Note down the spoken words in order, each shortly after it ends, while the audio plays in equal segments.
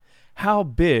how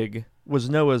big was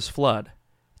Noah's flood?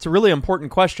 It's a really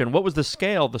important question. What was the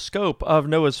scale, the scope of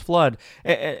Noah's flood?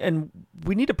 And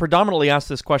we need to predominantly ask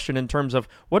this question in terms of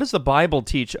what does the Bible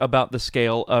teach about the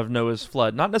scale of Noah's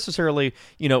flood? Not necessarily,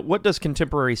 what does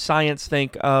contemporary science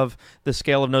think of the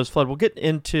scale of Noah's flood? We'll get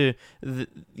into the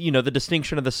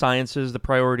distinction of the sciences, the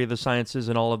priority of the sciences,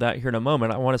 and all of that here in a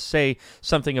moment. I want to say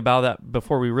something about that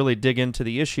before we really dig into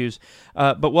the issues.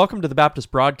 But welcome to the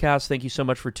Baptist Broadcast. Thank you so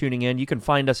much for tuning in. You can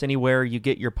find us anywhere you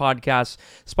get your podcasts,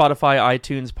 Spotify,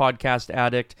 iTunes, Podcast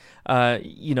Addict,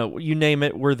 you name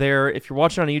it, we're there. If you're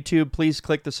watching on YouTube, please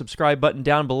click the subscribe button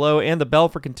down below and the bell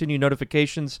for continued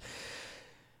notifications.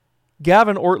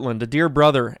 Gavin Ortlund, a dear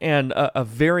brother and a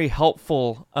very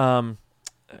helpful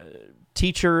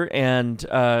teacher and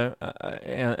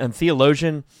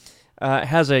theologian,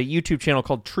 has a YouTube channel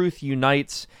called Truth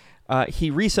Unites.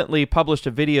 He recently published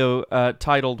a video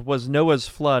titled, "Was Noah's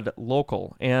Flood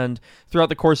Local?" And throughout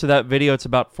the course of that video, it's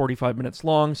about 45 minutes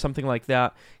long, something like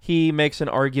that, he makes an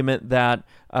argument that,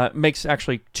 makes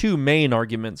actually two main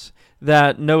arguments,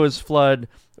 that Noah's flood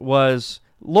was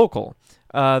local,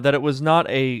 that it was not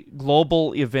a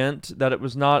global event, that it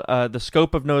was not, the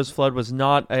scope of Noah's flood was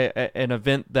not an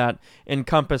event that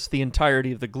encompassed the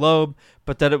entirety of the globe,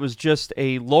 but that it was just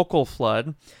a local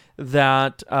flood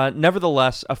that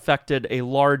nevertheless affected a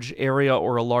large area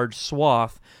or a large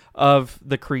swath of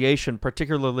the creation,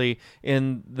 particularly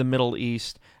in the Middle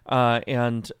East,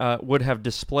 and would have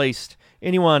displaced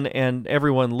anyone and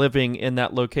everyone living in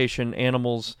that location,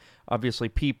 animals, obviously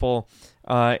people,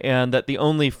 and that the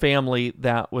only family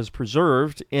that was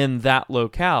preserved in that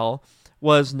locale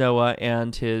was Noah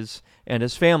and his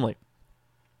family.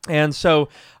 And so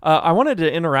I wanted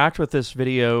to interact with this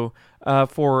video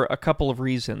for a couple of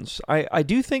reasons. I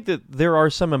do think that there are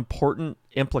some important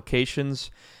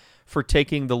implications for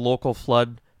taking the local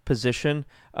flood position.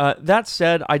 That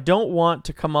said, I don't want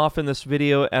to come off in this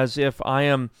video as if I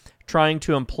am trying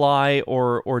to imply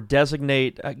or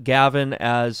designate Gavin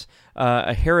as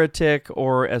a heretic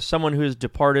or as someone who has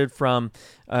departed from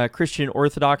Christian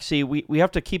orthodoxy. We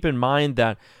have to keep in mind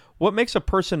that what makes a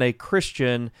person a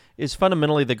Christian is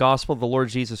fundamentally the gospel of the Lord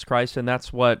Jesus Christ, and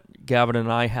that's what Gavin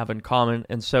and I have in common.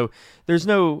 And so there's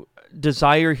no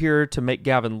desire here to make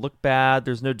Gavin look bad.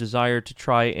 There's no desire to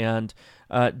try and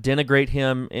denigrate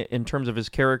him in terms of his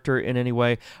character in any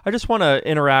way. I just want to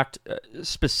interact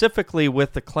specifically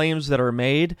with the claims that are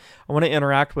made. I want to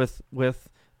interact with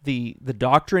the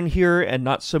doctrine here and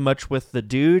not so much with the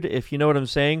dude, if you know what I'm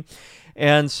saying.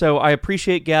 And so I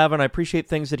appreciate Gavin. I appreciate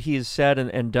things that he has said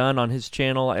and done on his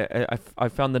channel. I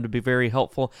found them to be very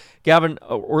helpful. Gavin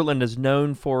Ortlund is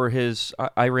known for his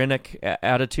ironic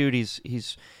attitude.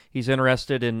 He's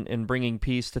interested in bringing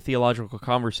peace to theological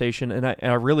conversation, and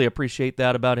I really appreciate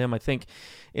that about him. I think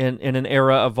in an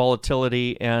era of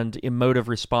volatility and emotive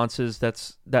responses,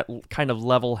 that kind of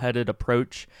level-headed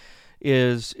approach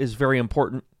is very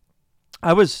important.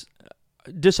 I was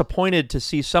disappointed to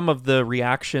see some of the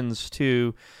reactions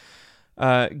to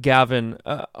Gavin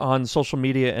on social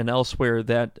media and elsewhere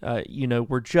that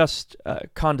were just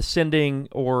condescending,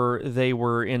 or they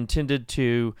were intended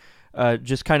to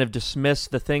just kind of dismiss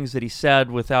the things that he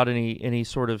said without any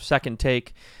sort of second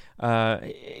take.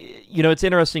 It's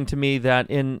interesting to me that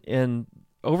in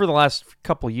over the last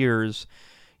couple years,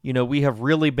 we have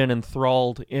really been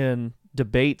enthralled in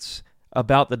debates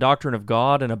about the doctrine of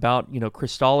God and about,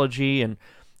 Christology, and,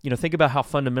 think about how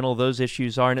fundamental those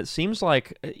issues are. And it seems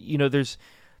like,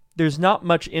 there's not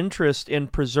much interest in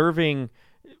preserving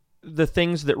the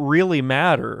things that really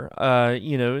matter,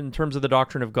 in terms of the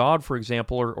doctrine of God, for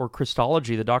example, or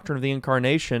Christology, the doctrine of the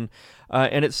incarnation.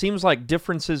 And it seems like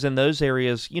differences in those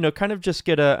areas, kind of just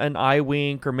get an eye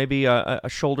wink or maybe a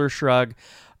shoulder shrug.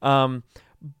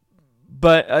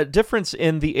 But a difference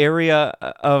in the area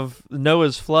of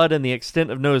Noah's flood and the extent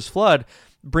of Noah's flood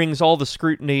brings all the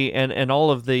scrutiny and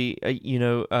all of the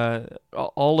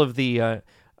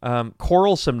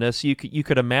quarrelsomeness you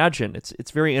could imagine.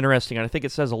 It's very interesting, and I think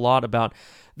it says a lot about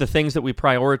the things that we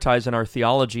prioritize in our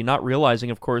theology, not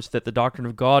realizing, of course, that the doctrine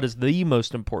of God is the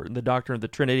most important, the doctrine of the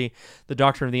Trinity, the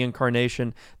doctrine of the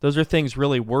incarnation. Those are things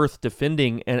really worth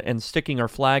defending and sticking our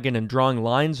flag in and drawing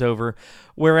lines over,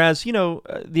 whereas,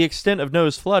 the extent of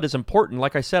Noah's flood is important.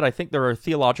 Like I said, I think there are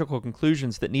theological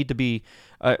conclusions that need to be,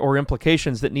 or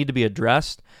implications that need to be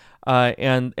addressed,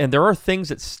 and there are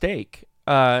things at stake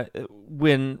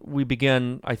when we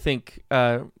begin, I think,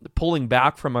 pulling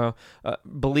back from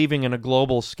believing in a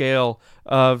global scale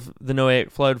of the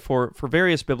Noahic flood for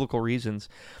various biblical reasons.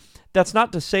 That's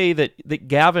not to say that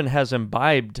Gavin has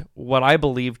imbibed what I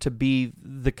believe to be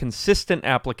the consistent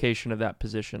application of that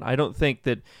position. I don't think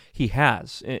that he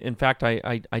has. In fact,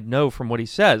 I know from what he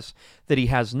says that he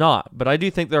has not. But I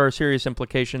do think there are serious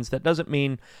implications. That doesn't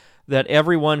mean that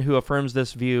everyone who affirms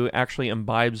this view actually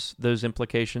imbibes those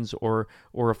implications or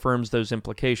affirms those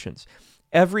implications.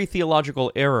 Every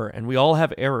theological error, and we all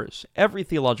have errors, every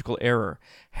theological error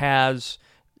has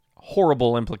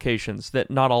horrible implications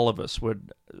that not all of us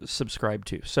would subscribe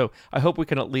to. So I hope we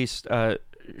can at least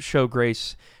show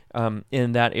grace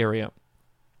in that area.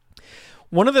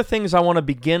 One of the things I want to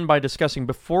begin by discussing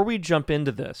before we jump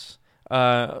into this,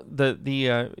 kind of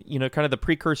the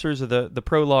precursors of the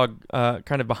prologue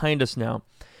kind of behind us now,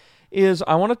 is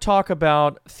I want to talk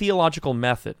about theological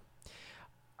method.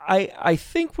 I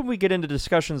think when we get into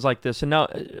discussions like this, and now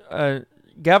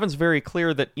Gavin's very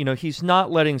clear that he's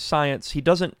not letting science, he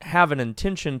doesn't have an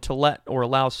intention to let or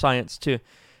allow science to,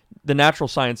 the natural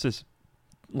sciences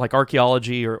like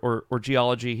archaeology or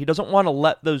geology, he doesn't want to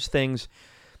let those things,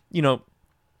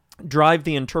 drive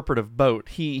the interpretive boat.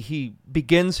 He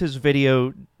begins his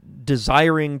video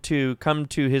desiring to come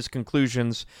to his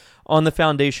conclusions on the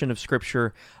foundation of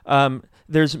Scripture.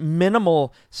 There's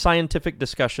minimal scientific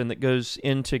discussion that goes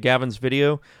into Gavin's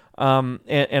video,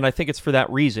 and I think it's for that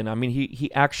reason. I mean, he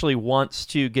actually wants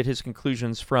to get his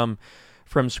conclusions from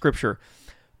Scripture.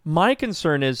 My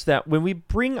concern is that when we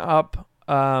bring up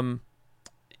when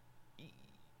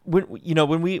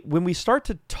we start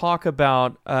to talk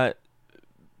about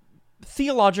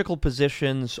theological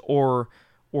positions or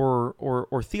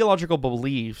theological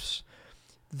beliefs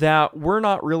that were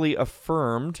not really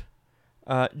affirmed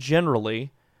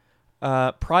generally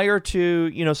prior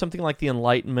to something like the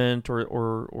Enlightenment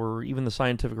or even the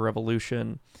scientific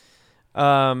revolution,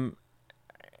 and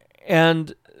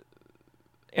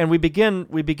we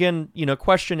begin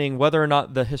questioning whether or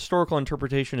not the historical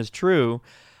interpretation is true.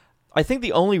 I think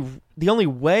the only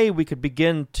way we could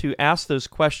begin to ask those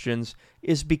questions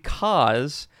is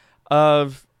because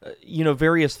of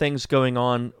various things going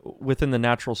on within the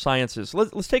natural sciences.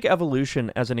 Let's take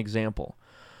evolution as an example.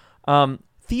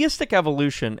 Theistic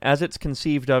evolution, as it's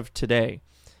conceived of today,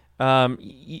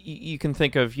 you can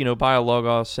think of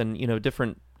biologos and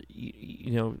different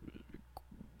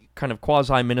kind of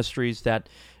quasi ministries that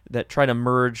try to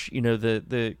merge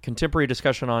the contemporary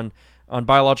discussion on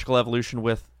biological evolution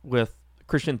with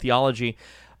Christian theology.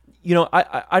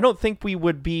 I don't think we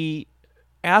would be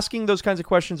asking those kinds of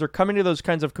questions or coming to those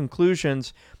kinds of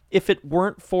conclusions if it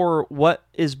weren't for what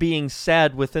is being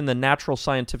said within the natural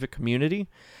scientific community.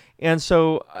 And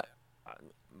so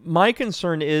my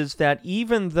concern is that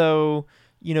even though,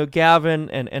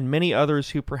 Gavin and many others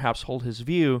who perhaps hold his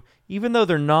view, even though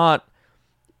they're not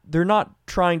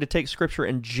trying to take Scripture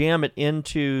and jam it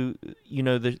into,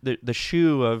 the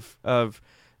shoe of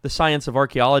the science of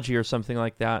archaeology or something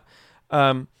like that,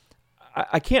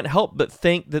 I can't help but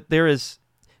think that there is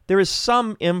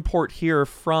some import here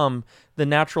from the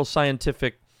natural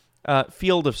scientific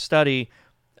field of study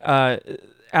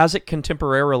as it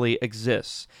contemporarily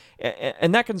exists.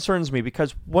 And that concerns me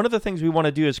because one of the things we want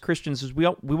to do as Christians is we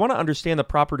want to understand the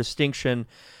proper distinction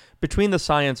between the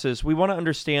sciences. We want to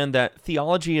understand that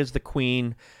theology is the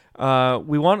queen.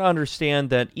 We want to understand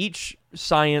that each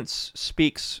science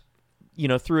speaks,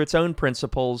 through its own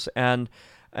principles and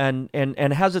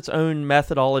has its own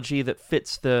methodology that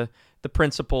fits the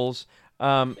principles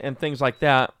and things like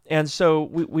that. And so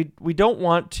we don't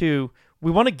want to. We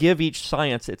want to give each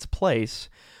science its place,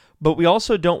 but we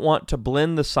also don't want to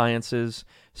blend the sciences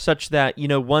such that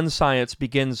one science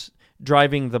begins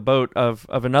driving the boat of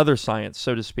another science,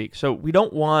 so to speak. So we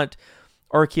don't want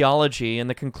archaeology and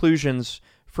the conclusions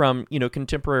from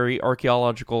contemporary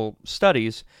archaeological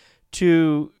studies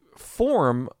to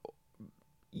form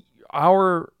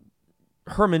our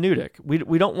hermeneutic.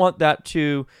 We don't want that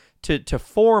to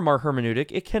form our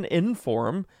hermeneutic. It can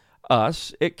inform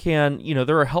us. It can,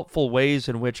 there are helpful ways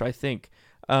in which I think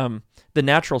the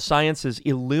natural sciences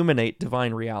illuminate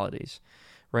divine realities.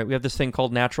 Right? We have this thing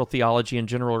called natural theology and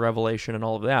general revelation and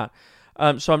all of that.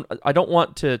 So I don't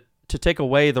want to take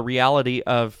away the reality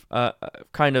of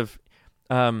kind of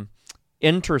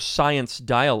inter-science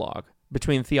dialogue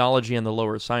between theology and the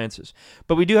lower sciences.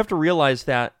 But we do have to realize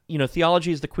that,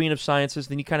 theology is the queen of sciences.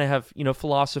 Then you kind of have,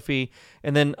 philosophy.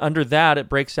 And then under that, it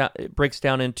breaks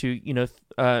down into,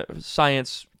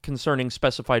 science concerning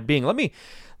specified being. Let me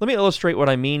illustrate what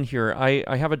I mean here.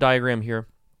 I have a diagram here.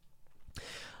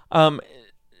 I've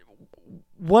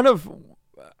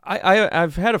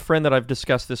had a friend that I've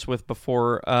discussed this with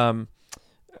before, and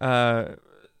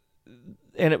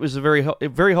it was a very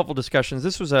helpful discussion.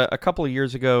 This was a couple of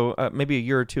years ago, maybe a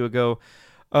year or two ago.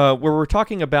 where we're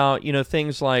talking about,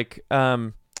 things like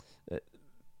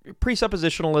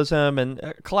presuppositionalism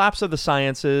and collapse of the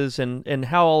sciences and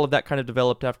how all of that kind of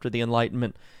developed after the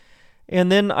Enlightenment.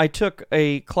 And then I took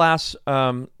a class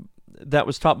that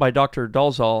was taught by Dr.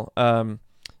 Dalzall,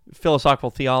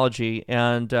 philosophical theology,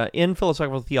 and in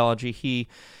philosophical theology, he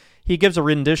gives a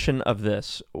rendition of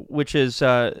this, which is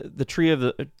the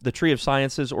tree of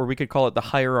sciences, or we could call it the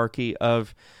hierarchy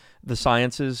of the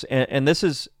sciences. And this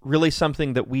is really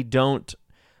something that we don't,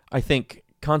 I think,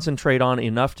 concentrate on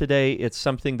enough today. It's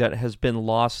something that has been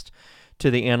lost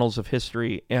to the annals of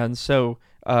history, and so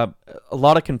a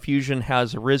lot of confusion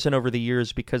has arisen over the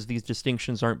years because these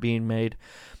distinctions aren't being made.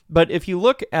 But if you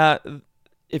look at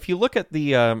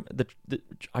the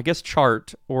I guess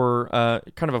chart, or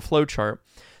kind of a flow chart,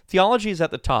 theology is at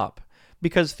the top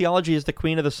because theology is the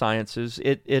queen of the sciences.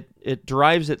 It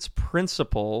derives its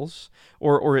principles,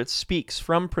 or it speaks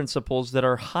from principles that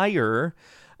are higher,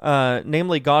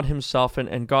 namely God himself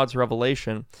and God's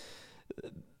revelation.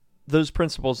 Those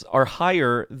principles are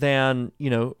higher than,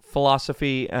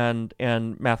 philosophy and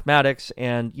mathematics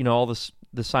and, all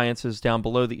the sciences down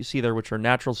below that you see there, which are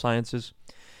natural sciences.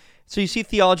 So you see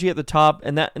theology at the top,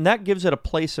 and that gives it a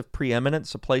place of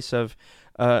preeminence, a place of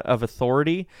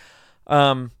authority.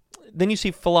 Then you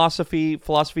see philosophy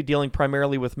dealing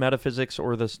primarily with metaphysics,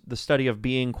 or the study of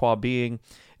being qua being.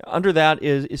 Under that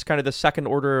is kind of the second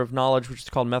order of knowledge, which is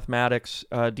called mathematics,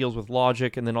 deals with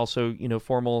logic, and then also,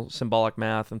 formal symbolic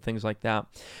math and things like that.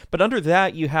 But under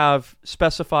that, you have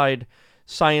specified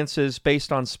sciences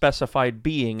based on specified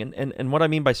being. And what I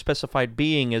mean by specified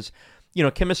being is,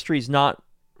 chemistry is not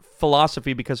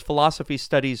philosophy, because philosophy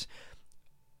studies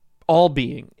all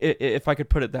being, if I could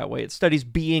put it that way. It studies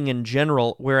being in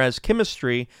general, whereas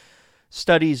chemistry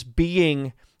studies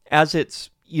being as it's,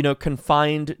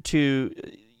 confined to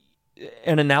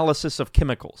an analysis of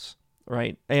chemicals,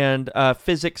 right? And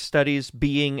physics studies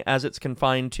being as it's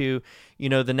confined to,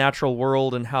 the natural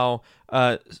world and how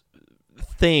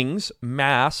things,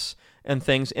 mass and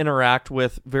things, interact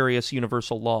with various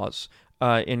universal laws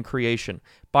in creation.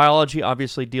 Biology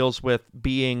obviously deals with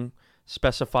being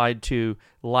specified to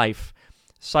life.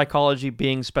 Psychology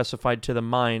being specified to the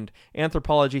mind.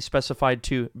 Anthropology specified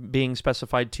to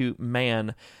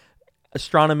man.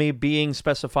 Astronomy being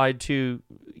specified to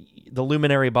the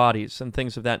luminary bodies and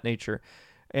things of that nature.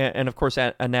 And of course,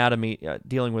 anatomy,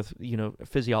 dealing with,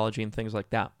 physiology and things like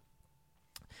that.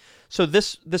 So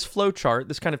this flow chart,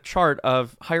 this kind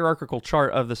of hierarchical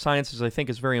chart of the sciences, I think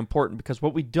is very important, because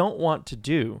what we don't want to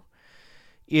do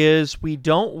is we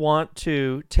don't want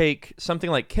to take something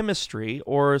like chemistry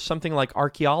or something like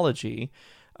archaeology,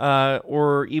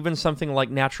 or even something like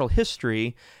natural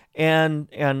history, and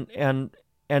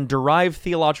derive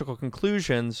theological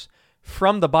conclusions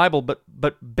from the Bible,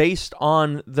 but based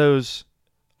on those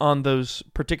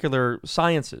particular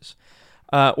sciences,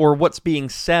 or what's being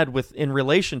said in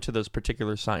relation to those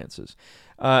particular sciences.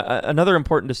 Another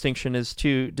important distinction is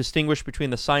to distinguish between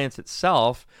the science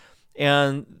itself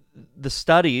and the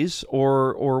studies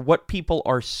or what people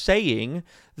are saying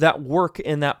that work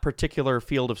in that particular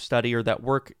field of study, or that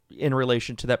work in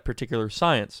relation to that particular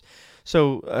science.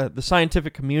 So the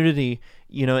scientific community,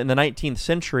 in the 19th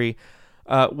century,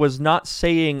 was not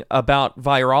saying about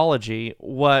virology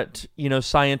what,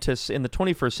 scientists in the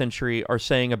 21st century are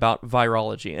saying about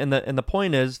virology. And the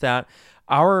point is that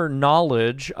our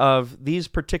knowledge of these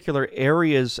particular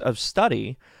areas of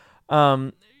study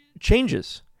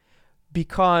changes,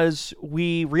 because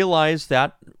we realize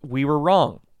that we were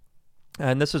wrong.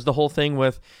 And this is the whole thing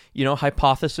with,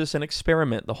 hypothesis and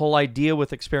experiment. The whole idea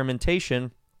with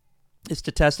experimentation is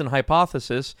to test an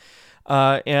hypothesis,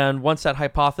 and once that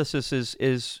hypothesis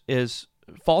is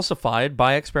falsified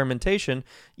by experimentation,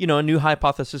 a new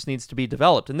hypothesis needs to be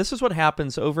developed. And this is what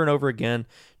happens over and over again,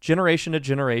 generation to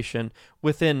generation,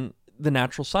 within the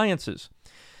natural sciences.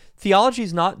 Theology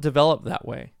is not developed that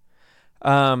way.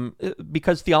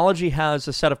 Because theology has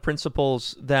a set of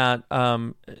principles that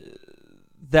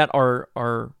that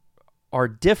are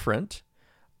different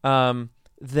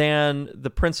than the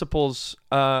principles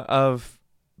of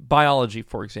biology,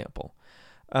 for example.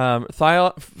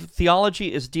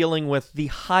 Theology is dealing with the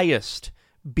highest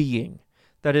being,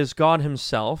 that is God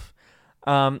himself,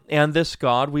 and this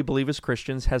God, we believe as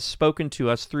Christians, has spoken to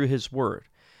us through his word.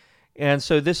 And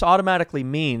so this automatically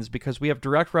means, because we have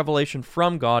direct revelation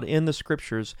from God in the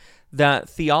scriptures, that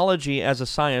theology as a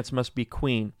science must be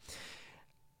queen.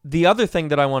 The other thing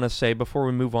that I want to say before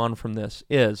we move on from this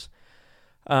is,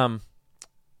 it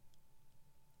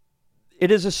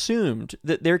is assumed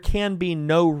that there can be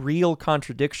no real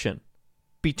contradiction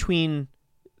between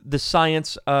the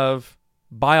science of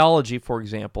biology, for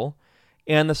example,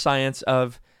 and the science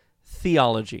of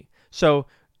theology. So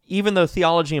even though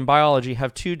theology and biology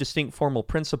have two distinct formal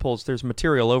principles, there's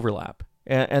material overlap.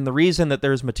 And the reason that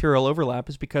there's material overlap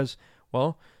is because,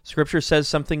 well, Scripture says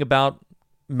something about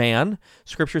man.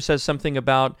 Scripture says something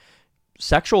about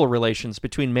sexual relations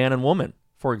between man and woman,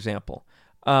 for example.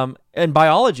 And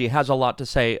biology has a lot to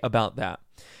say about that.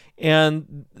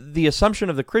 And the assumption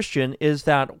of the Christian is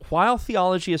that while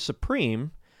theology is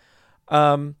supreme,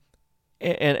 and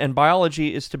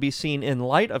biology is to be seen in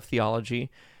light of theology,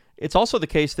 it's also the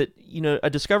case that, a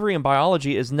discovery in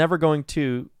biology is never going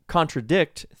to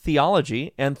contradict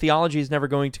theology, and theology is never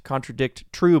going to contradict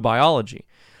true biology.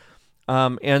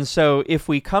 And so if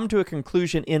we come to a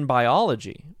conclusion in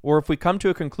biology, or if we come to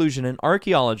a conclusion in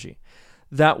archaeology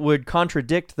that would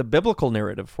contradict the biblical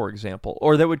narrative, for example,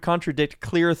 or that would contradict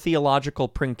clear theological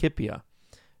principia,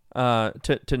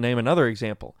 to name another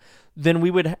example, then we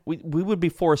would be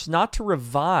forced not to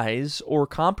revise or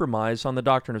compromise on the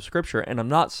doctrine of Scripture. And I'm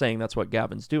not saying that's what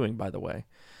Gavin's doing, by the way.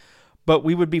 But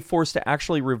we would be forced to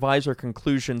actually revise our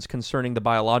conclusions concerning the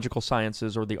biological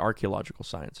sciences or the archaeological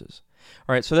sciences.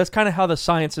 All right, so that's kind of how the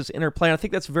sciences interplay. And I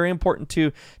think that's very important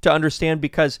to understand,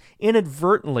 because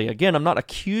inadvertently, again, I'm not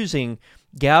accusing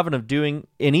Gavin of doing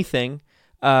anything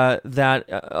that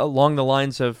along the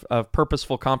lines of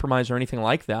purposeful compromise or anything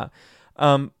like that.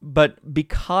 But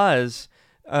because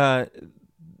the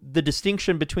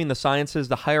distinction between the sciences,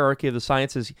 the hierarchy of the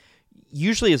sciences,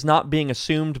 usually is not being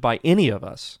assumed by any of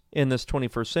us in this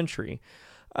 21st century,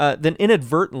 then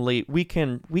inadvertently we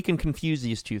can confuse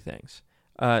these two things.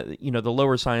 The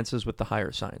lower sciences with the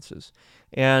higher sciences.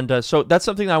 And so that's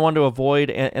something I wanted to avoid,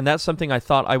 and that's something I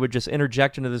thought I would just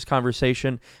interject into this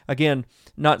conversation. Again,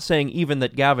 not saying even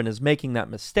that Gavin is making that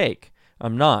mistake.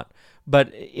 I'm not.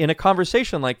 But in a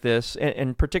conversation like this,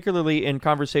 and particularly in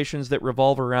conversations that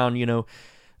revolve around,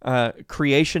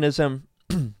 creationism,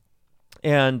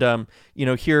 and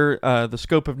here the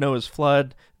scope of Noah's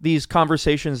flood, these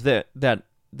conversations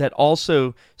that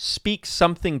also speak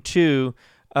something to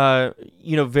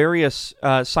various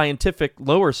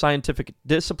lower scientific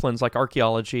disciplines like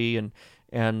archaeology and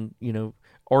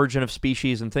origin of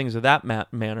species and things of that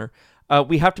manner.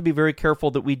 We have to be very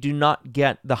careful that we do not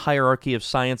get the hierarchy of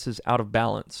sciences out of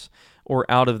balance or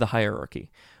out of the hierarchy.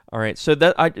 All right, so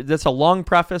that's a long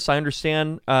preface. I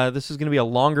understand this is going to be a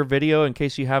longer video in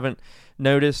case you haven't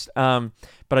noticed, but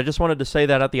I just wanted to say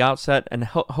that at the outset, and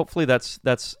hopefully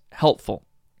that's helpful.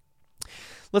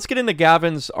 Let's get into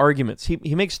Gavin's arguments.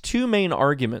 He makes two main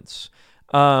arguments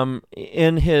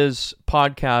in his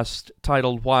podcast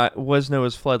titled "Why Was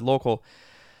Noah's Flood Local?"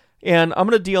 And I'm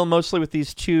going to deal mostly with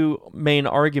these two main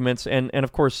arguments, and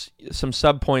of course some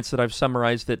subpoints that I've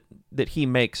summarized that he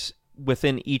makes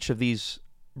within each of these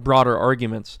broader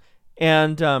arguments.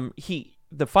 And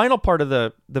the final part of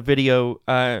the video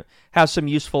has some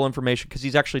useful information because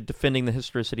he's actually defending the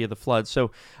historicity of the flood.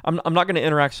 So I'm not going to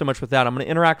interact so much with that. I'm going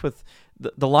to interact with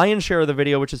the lion's share of the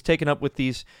video, which is taken up with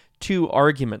these two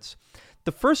arguments.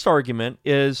 The first argument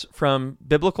is from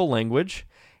biblical language,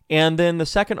 and then the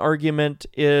second argument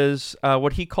is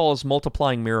what he calls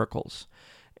multiplying miracles.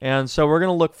 And so we're going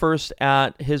to look first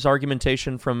at his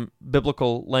argumentation from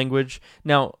biblical language.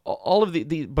 Now, all of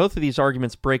both of these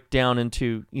arguments break down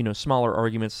into smaller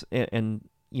arguments and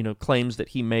claims that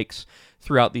he makes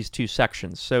throughout these two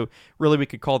sections. So really, we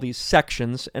could call these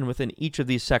sections, and within each of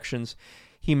these sections,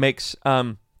 he makes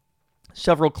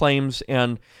several claims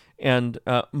and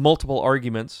multiple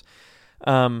arguments.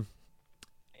 In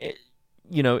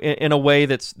a way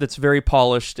that's very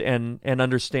polished and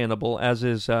understandable, as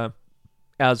is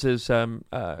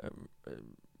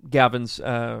Gavin's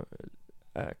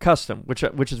custom,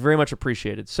 which is very much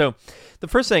appreciated. So the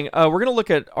first thing, we're going to look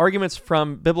at arguments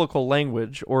from biblical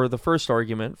language, or the first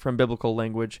argument from biblical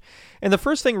language. And the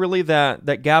first thing really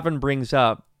that Gavin brings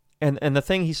up, and the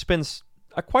thing he spends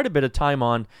quite a bit of time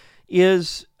on,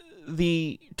 is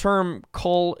the term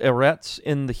kol eretz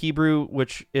in the Hebrew,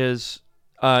 which is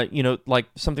like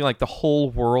something like the whole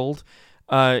world,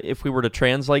 if we were to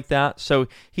translate that. So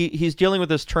he's dealing with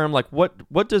this term, like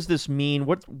what does this mean?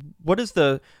 What is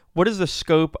the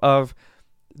scope of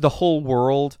the whole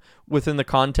world within the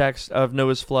context of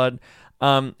Noah's flood?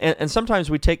 And sometimes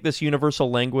we take this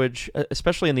universal language,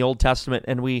 especially in the Old Testament,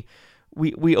 and we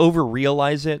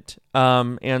over-realize it.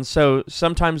 And so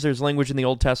sometimes there's language in the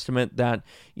Old Testament that,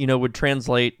 would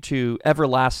translate to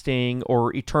everlasting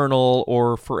or eternal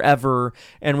or forever.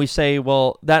 And we say,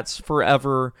 well, that's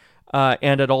forever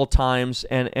and at all times.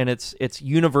 And it's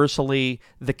universally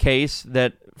the case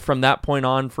that from that point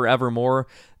on forevermore,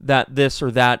 that this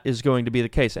or that is going to be the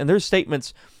case. And there's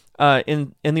statements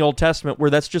in the Old Testament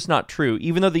where that's just not true.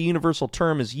 Even though the universal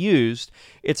term is used,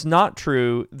 it's not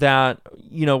true that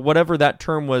whatever that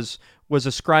term was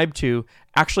ascribed to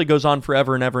actually goes on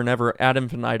forever and ever and ever ad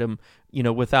infinitum,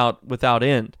 without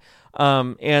end.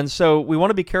 And so we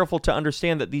want to be careful to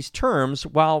understand that these terms,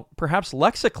 while perhaps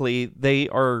lexically they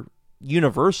are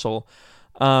universal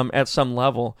at some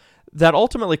level, that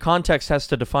ultimately context has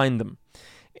to define them.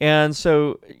 And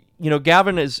so,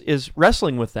 Gavin is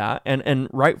wrestling with that, and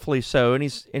rightfully so. And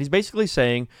he's basically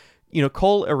saying,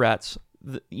 kol eretz,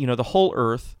 the whole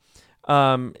earth,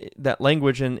 that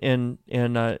language in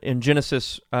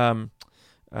Genesis,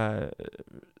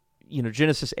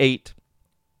 Genesis 8,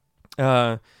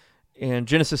 and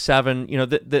Genesis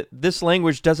 7, this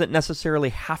language doesn't necessarily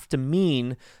have to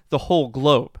mean the whole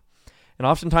globe. And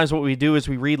oftentimes what we do is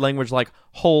we read language like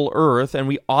whole earth, and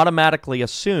we automatically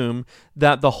assume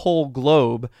that the whole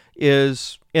globe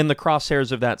is in the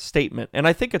crosshairs of that statement. And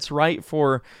I think it's right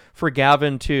for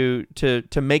Gavin to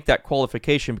make that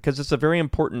qualification, because it's a very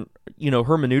important,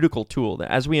 hermeneutical tool. That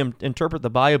as we interpret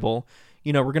the Bible,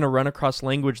 we're going to run across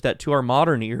language that to our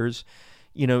modern ears,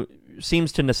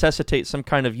 seems to necessitate some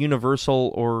kind of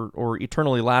universal or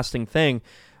eternally lasting thing.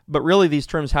 But really these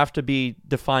terms have to be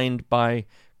defined by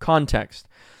context.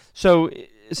 So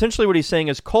essentially what he's saying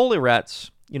is kol eretz,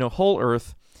 whole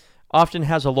earth, often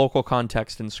has a local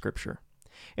context in Scripture.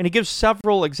 And he gives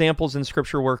several examples in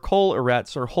Scripture where kol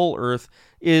eretz, or whole earth,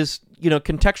 is,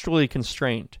 contextually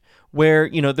constrained, where,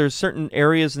 there's certain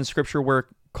areas in Scripture where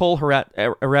kol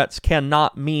eretz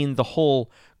cannot mean the whole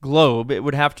globe. It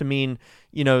would have to mean,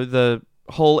 the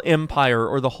whole empire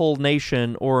or the whole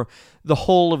nation or the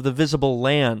whole of the visible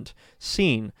land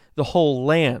seen, the whole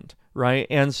land. Right?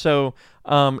 And so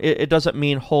it doesn't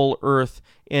mean whole earth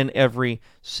in every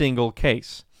single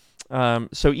case.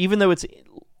 So even though it's,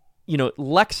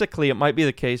 lexically it might be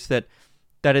the case that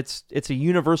it's a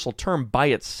universal term by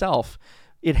itself,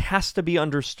 it has to be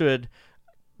understood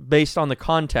based on the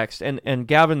context. And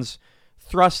Gavin's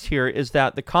thrust here is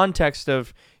that the context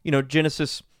of,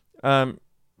 Genesis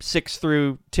 6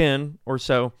 through 10 or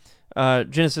so,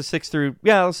 Genesis 6 through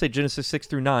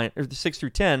 9, or 6 through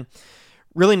 10,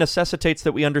 really necessitates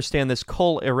that we understand this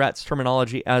kol eretz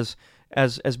terminology as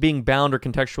being bound or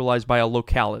contextualized by a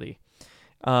locality.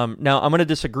 Now, I'm going to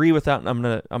disagree with that, and I'm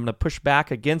going to push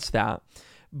back against that.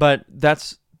 But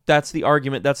that's the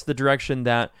argument. That's the direction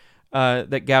that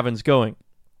Gavin's going.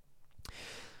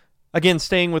 Again,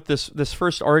 staying with this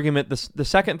first argument, the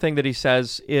second thing that he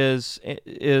says is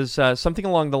something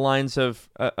along the lines of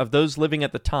those living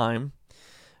at the time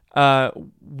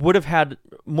would have had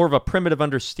more of a primitive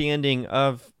understanding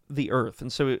of the earth.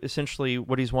 And so essentially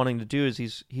what he's wanting to do is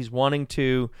he's wanting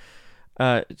to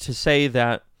say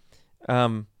that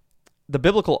the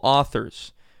biblical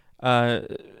authors,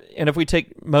 and if we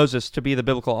take Moses to be the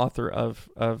biblical author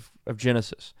of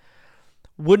Genesis,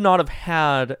 would not have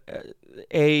had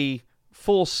a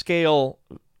full-scale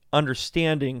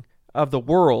understanding of the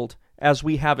world as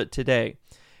we have it today.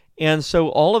 And so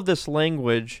all of this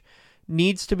language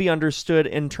needs to be understood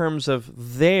in terms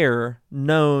of their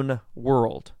known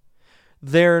world,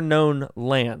 their known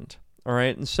land. All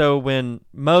right. And so when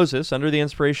Moses, under the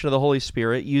inspiration of the Holy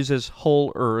Spirit, uses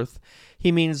whole earth,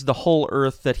 he means the whole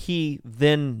earth that he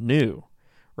then knew,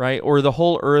 right? Or the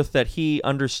whole earth that he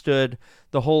understood,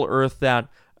 the whole earth that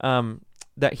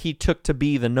he took to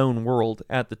be the known world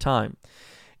at the time.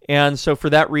 And so for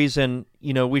that reason,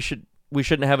 we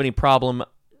shouldn't have any problem.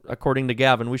 According to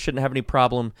Gavin, we shouldn't have any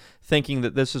problem thinking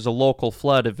that this is a local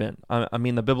flood event. I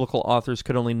mean, the biblical authors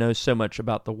could only know so much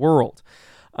about the world.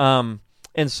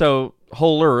 And so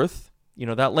whole earth,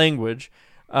 that language,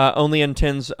 only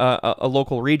intends a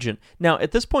local region. Now,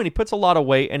 at this point, he puts a lot of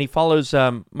weight, and he follows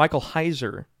Michael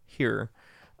Heiser here.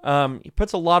 He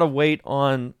puts a lot of weight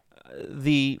on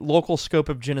the local scope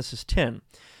of Genesis 10.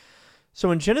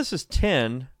 So in Genesis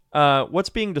 10, what's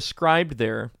being described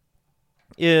there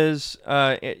is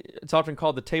it's often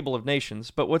called the Table of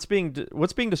Nations, but what's being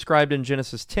described in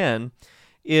Genesis 10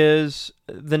 is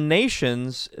the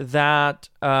nations that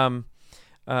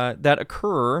that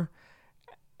occur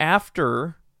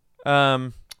after.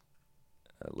 Let's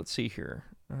see here.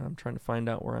 I'm trying to find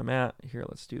out where I'm at here.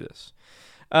 Let's do this.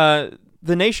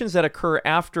 The nations that occur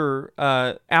after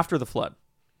the flood.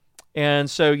 And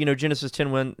so, Genesis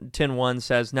 10:1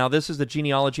 says, "Now this is the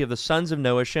genealogy of the sons of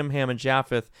Noah, Shem, Ham, and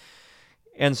Japheth,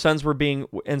 and sons were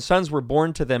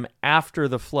born to them after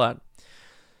the flood."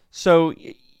 So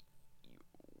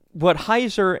what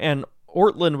Heiser and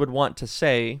Ortlund would want to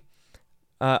say,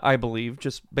 I believe,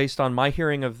 just based on my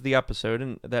hearing of the episode,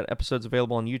 and that episode's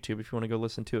available on YouTube if you want to go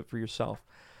listen to it for yourself,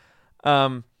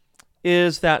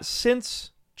 is that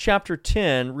since chapter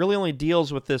 10 really only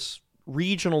deals with this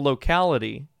regional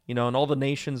locality, and all the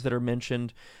nations that are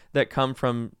mentioned that come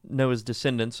from Noah's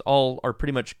descendants all are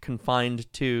pretty much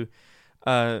confined to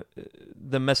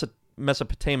the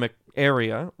Mesopotamic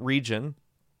area, region.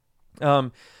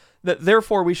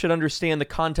 Therefore, we should understand the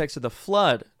context of the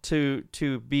flood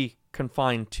to be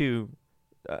confined to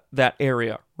that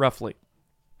area, roughly.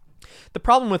 The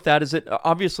problem with that is that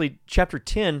obviously chapter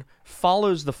 10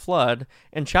 follows the flood,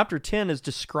 and chapter 10 is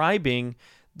describing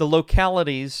the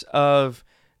localities of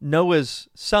Noah's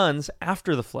sons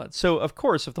after the flood. So, of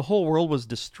course, if the whole world was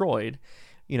destroyed,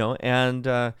 and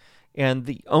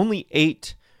the only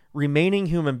 8 remaining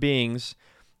human beings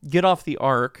get off the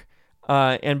ark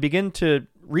and begin to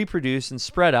reproduce and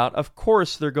spread out, of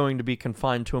course they're going to be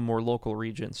confined to a more local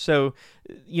region. So,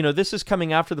 this is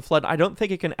coming after the flood. I don't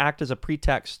think it can act as a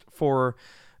pretext for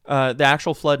the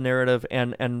actual flood narrative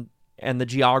and the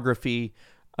geography,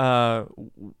 of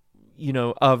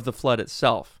the flood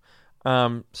itself.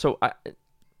 So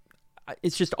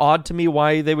it's just odd to me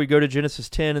why they would go to Genesis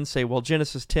 10 and say, well,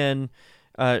 Genesis 10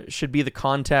 should be the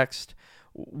context,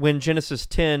 when Genesis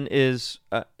 10 is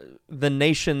the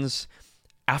nations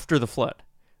after the flood,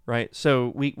 right?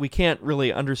 So we can't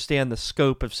really understand the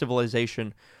scope of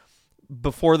civilization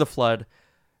before the flood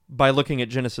by looking at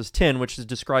Genesis 10, which is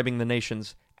describing the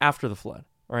nations after the flood,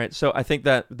 all right? So I think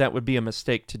that would be a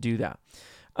mistake to do that.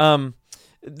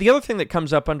 The other thing that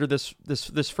comes up under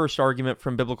this first argument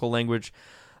from biblical language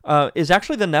is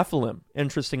actually the Nephilim,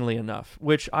 interestingly enough,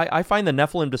 which I find the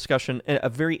Nephilim discussion a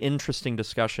very interesting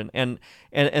discussion. And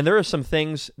there are some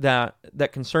things that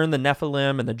concern the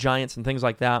Nephilim and the giants and things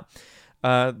like that,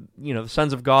 the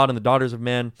sons of God and the daughters of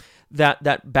men,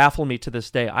 that baffle me to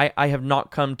this day. I have not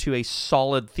come to a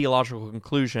solid theological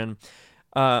conclusion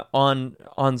on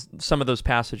some of those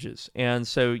passages. And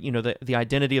so, the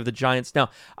identity of the giants. Now,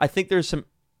 I think there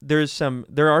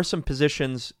are some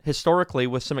positions historically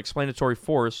with some explanatory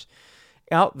force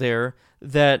out there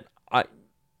that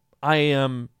I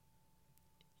am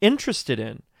interested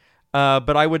in,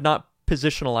 but I would not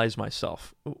positionalize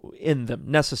myself in them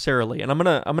necessarily. And I'm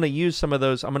gonna use some of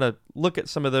those. I'm gonna look at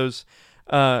some of those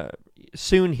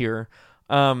soon here.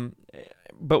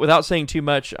 But without saying too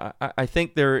much, I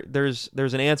think there's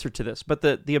an answer to this. But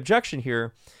the objection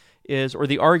here is, or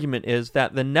the argument is,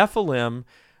 that the Nephilim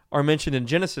are mentioned in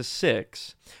Genesis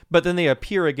 6, but then they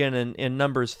appear again in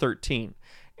Numbers 13.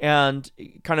 And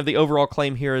kind of the overall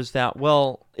claim here is that,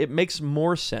 well, it makes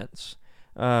more sense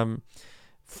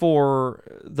for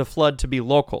the flood to be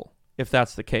local, if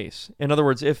that's the case. In other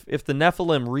words, if the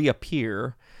Nephilim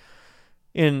reappear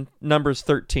in Numbers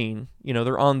 13,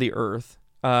 they're on the earth,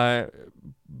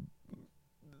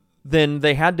 then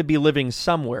they had to be living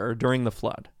somewhere during the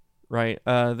flood, right?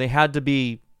 They had to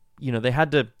be, they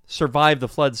had to survive the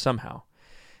flood somehow.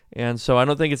 And so I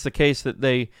don't think it's the case that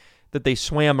they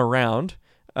swam around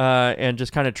and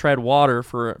just kind of tread water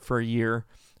for a year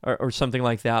or something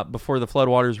like that before the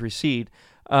floodwaters recede.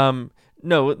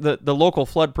 No, the local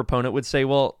flood proponent would say,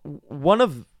 well, one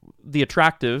of the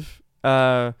attractive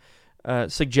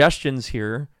suggestions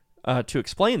here to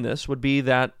explain this would be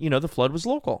that, the flood was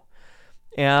local.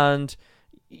 And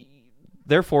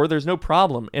therefore, there's no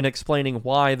problem in explaining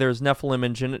why there's Nephilim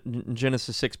in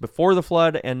Genesis 6 before the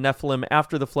flood and Nephilim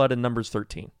after the flood in Numbers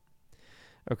 13.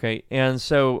 Okay, and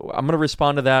so I'm going to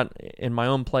respond to that in my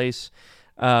own place.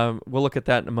 We'll look at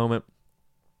that in a moment.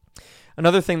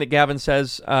 Another thing that Gavin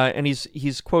says, and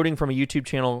he's quoting from a YouTube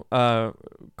channel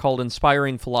called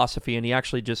Inspiring Philosophy, and he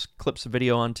actually just clips a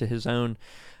video onto his own.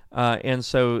 And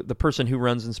so the person who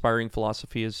runs Inspiring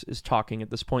Philosophy is talking at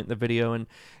this point in the video.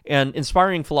 And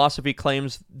Inspiring Philosophy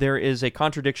claims there is a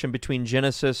contradiction between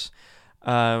Genesis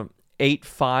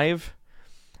 8:5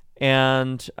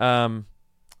 and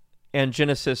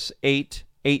Genesis 8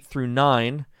 through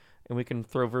 9. And we can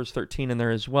throw verse 13 in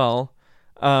there as well.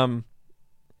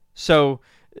 So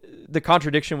the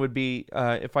contradiction would be,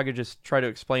 if I could just try to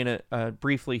explain it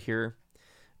briefly here,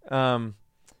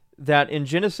 that in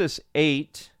Genesis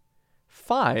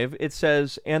 8:5, it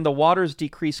says, and the waters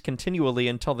decreased continually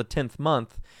until the 10th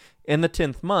month. In the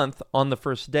 10th month, on the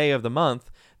first day of the month,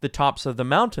 the tops of the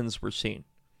mountains were seen.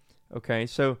 Okay,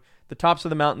 so the tops of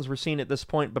the mountains were seen at this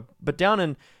point, but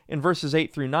down in verses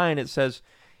 8 through 9, it says,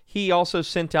 he also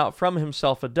sent out from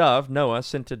himself a dove, Noah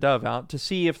sent a dove out, to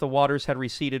see if the waters had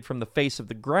receded from the face of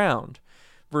the ground.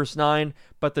 Verse 9,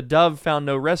 but the dove found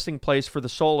no resting place for the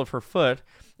sole of her foot,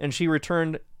 and she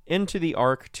returned into the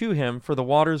ark to him, for the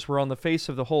waters were on the face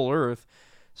of the whole earth.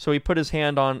 So he put out his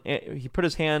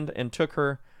hand and took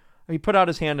her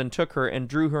and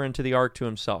drew her into the ark to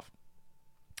himself.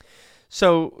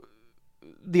 So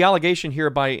the allegation here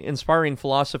by Inspiring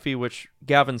Philosophy, which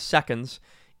Gavin seconds,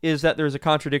 is that there's a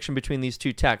contradiction between these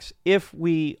two texts. If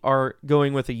we are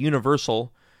going with a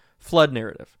universal flood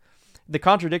narrative, the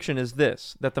contradiction is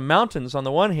this: that the mountains, on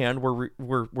the one hand,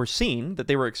 were seen, that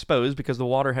they were exposed because the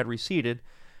water had receded,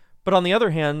 but on the other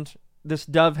hand, this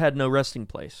dove had no resting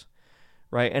place,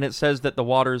 right? And it says that the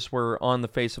waters were on the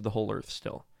face of the whole earth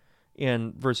still,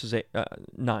 in verses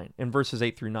 9, in verses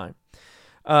 8 through 9.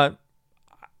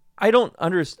 I don't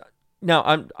understand.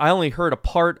 Now, I only heard a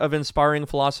part of Inspiring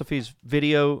Philosophy's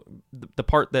video, the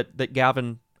part that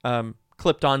Gavin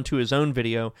clipped onto his own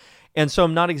video, and so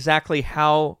I'm not exactly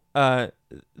how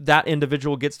that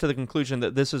individual gets to the conclusion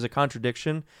that this is a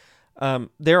contradiction.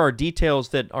 There are details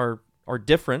that are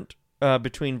different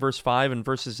between verse 5 and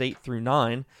verses 8 through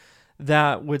 9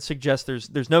 that would suggest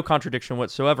there's no contradiction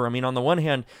whatsoever. I mean, on the one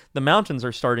hand, the mountains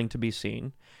are starting to be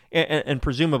seen, and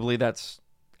presumably that's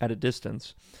at a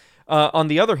distance. On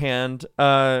the other hand,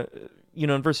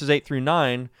 in verses 8 through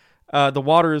 9, the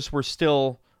waters were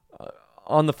still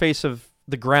on the face of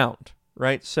the ground,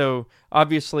 right? So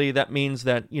obviously that means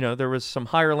that, there was some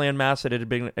higher land mass that had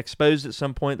been exposed at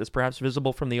some point that's perhaps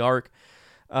visible from the ark,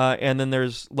 and then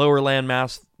there's lower land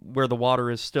mass where the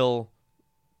water is still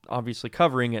obviously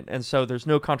covering it, and so there's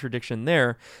no contradiction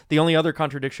there. The only other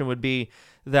contradiction would be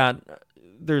that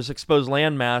there's exposed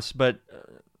land mass, but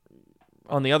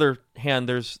on the other hand,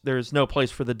 there's no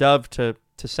place for the dove to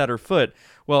set her foot.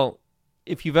 Well,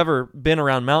 if you've ever been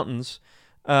around mountains,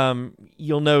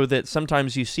 you'll know that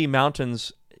sometimes you see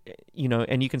mountains,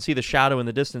 and you can see the shadow in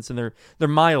the distance, and they're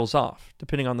miles off,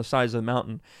 depending on the size of the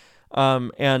mountain.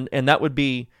 And that would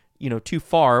be, too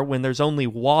far when there's only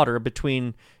water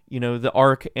between, the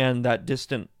ark and that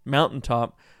distant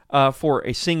mountaintop for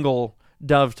a single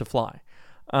dove to fly.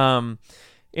 And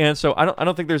so I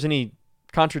don't think there's any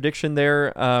contradiction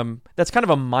there. That's kind of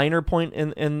a minor point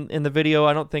in the video.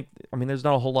 There's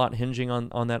not a whole lot hinging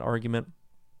on that argument,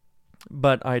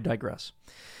 but I digress.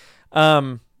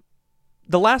 The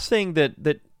last thing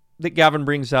that Gavin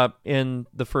brings up in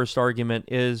the first argument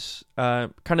is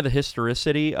kind of the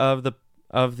historicity of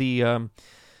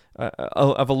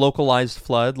a localized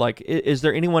flood. Like, is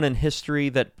there anyone in history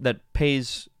that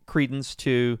pays credence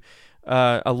to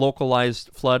a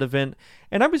localized flood event?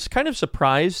 And I was kind of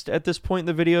surprised at this point in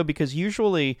the video, because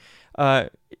usually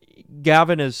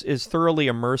Gavin is thoroughly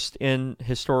immersed in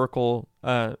historical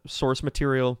source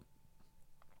material,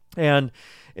 and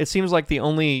it seems like the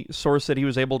only source that he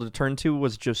was able to turn to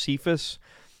was Josephus.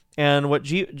 And what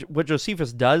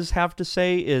Josephus does have to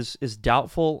say is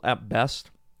doubtful at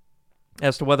best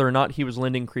as to whether or not he was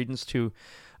lending credence to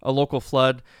a local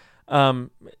flood.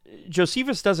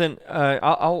 Josephus doesn't.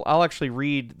 I'll actually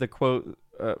read the quote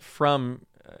from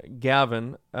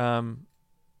Gavin.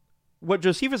 What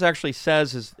Josephus actually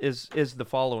says is the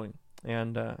following,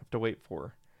 and I have to wait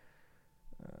for.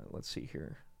 Let's see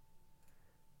here.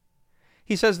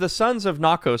 He says, the sons of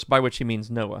Nachos, by which he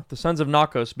means Noah, the sons of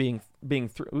Nachos being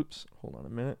three. Oops, hold on a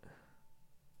minute.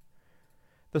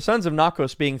 The sons of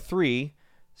Nachos being three,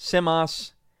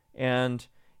 Simas and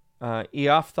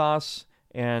Eophthos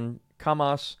and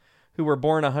Kamas, who were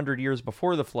born 100 years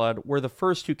before the flood, were the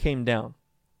first who came down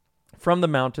from the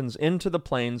mountains into the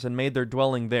plains and made their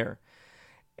dwelling there.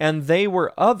 And they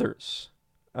were others.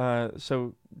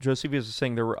 So Josephus is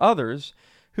saying there were others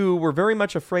who were very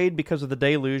much afraid because of the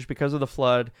deluge, because of the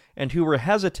flood, and who were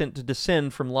hesitant to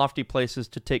descend from lofty places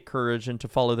to take courage and to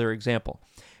follow their example.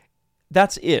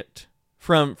 That's it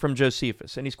from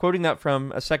Josephus. And he's quoting that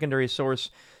from a secondary source,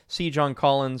 C. John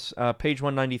Collins, page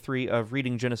 193 of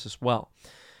Reading Genesis Well.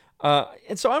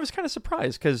 And so I was kind of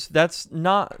surprised, because that's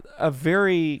not a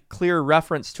very clear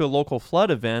reference to a local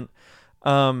flood event.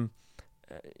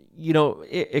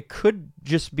 It could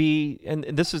just be, and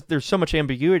there's so much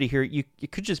ambiguity here.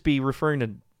 It could just be referring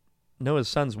to Noah's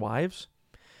sons' wives.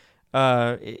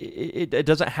 It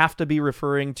doesn't have to be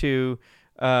referring to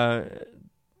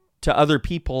other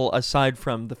people aside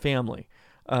from the family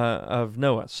of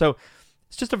Noah. So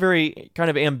it's just a very kind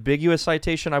of ambiguous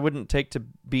citation. I wouldn't take to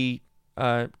be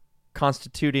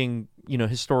constituting,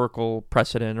 historical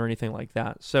precedent or anything like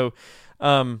that. So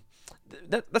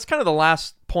that's kind of the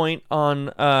last point on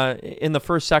in the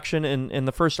first section, in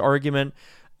the first argument,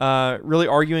 really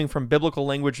arguing from biblical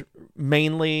language,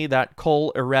 mainly that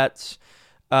kol eretz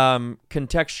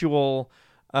contextual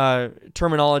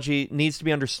terminology needs to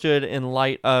be understood in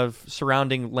light of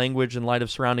surrounding language, in light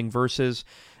of surrounding verses.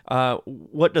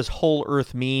 What does whole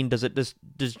earth mean? Does it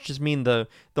just mean the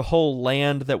whole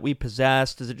land that we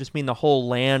possess? Does it just mean the whole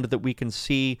land that we can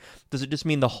see? Does it just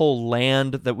mean the whole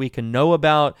land that we can know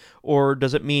about? Or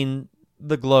does it mean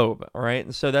the globe, all right?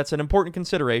 And so that's an important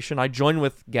consideration. I join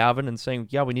with Gavin in saying,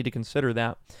 yeah, we need to consider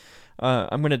that.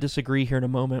 I'm going to disagree here in a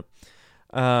moment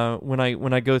when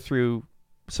I go through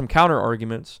some counter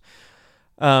arguments,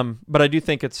 but I do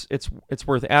think it's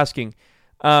worth asking.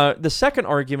 The second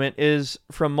argument is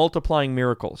from multiplying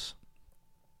miracles,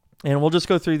 and we'll just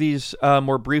go through these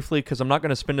more briefly because I'm not going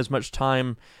to spend as much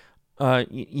time,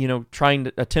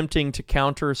 attempting to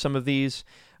counter some of these.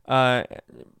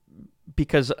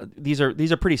 Because these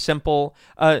are pretty simple.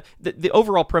 The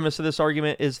overall premise of this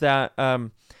argument is that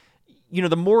the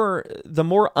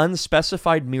more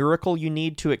unspecified miracle you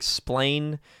need to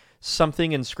explain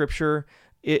something in Scripture,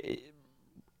 it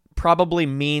probably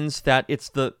means that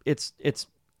it's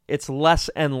less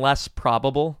and less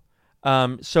probable.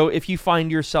 So if you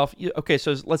find yourself, okay,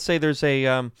 so let's say there's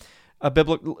a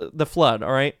biblical, the flood,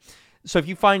 all right. So if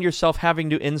you find yourself having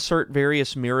to insert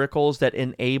various miracles that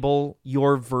enable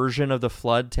your version of the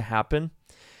flood to happen,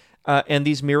 and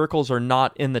these miracles are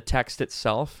not in the text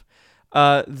itself,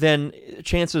 then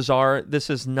chances are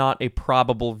this is not a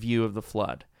probable view of the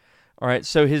flood. All right.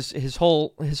 So his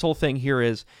whole thing here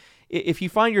is, if you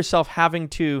find yourself having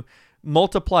to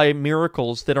multiply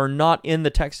miracles that are not in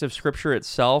the text of Scripture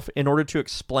itself in order to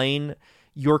explain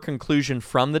your conclusion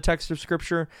from the text of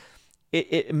Scripture,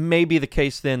 it may be the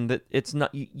case then that it's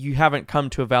not, you haven't come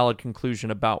to a valid conclusion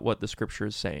about what the Scripture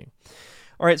is saying.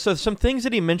 All right, so some things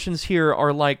that he mentions here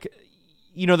are like,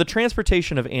 the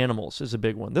transportation of animals is a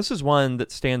big one. This is one that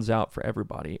stands out for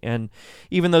everybody, and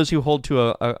even those who hold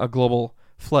to a global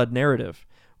flood narrative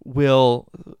will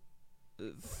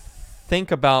think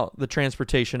about the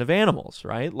transportation of animals,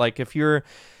 right? Like if you're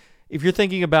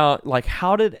thinking about like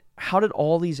how did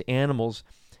all these animals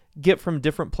get from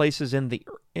different places in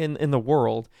the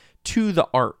world to the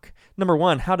ark? Number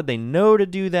one, how did they know to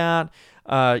do that?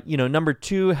 Number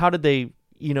two, how did they,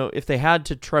 if they had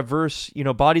to traverse,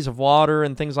 bodies of water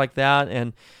and things like that,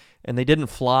 and they didn't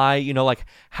fly, like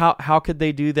how could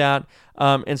they do that?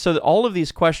 And so all of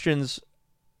these questions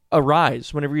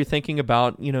arise whenever you're thinking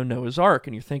about, Noah's Ark,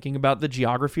 and you're thinking about the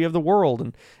geography of the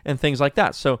world and things like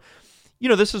that. So,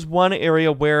 this is one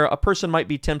area where a person might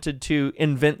be tempted to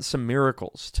invent some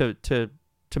miracles to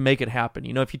make it happen.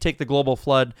 If you take the global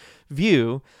flood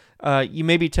view, you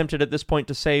may be tempted at this point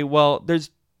to say, well,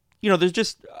 it's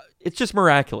just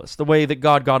miraculous the way that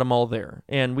God got them all there,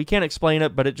 and we can't explain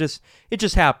it, but it just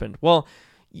happened. Well,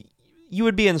 you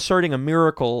would be inserting a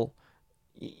miracle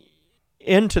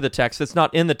into the text that's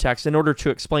not in the text in order to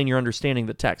explain your understanding of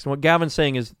the text. And what Gavin's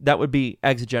saying is that would be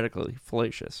exegetically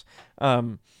fallacious.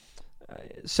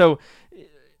 So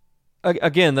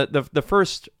again, the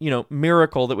first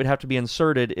miracle that would have to be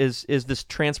inserted is this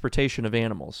transportation of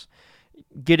animals,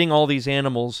 getting all these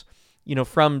animals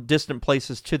from distant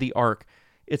places to the ark.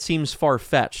 It seems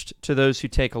far-fetched to those who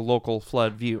take a local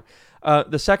flood view.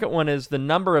 The second one is the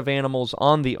number of animals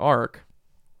on the ark.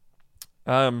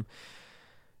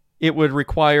 It would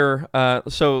require, there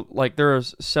are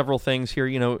several things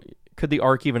here, could the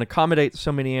ark even accommodate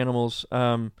so many animals?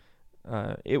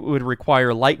 It would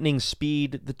require lightning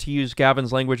speed, to use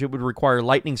Gavin's language, it would require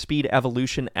lightning speed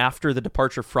evolution after the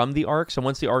departure from the ark. So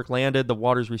once the ark landed, the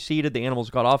waters receded, the animals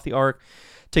got off the ark.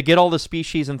 To get all the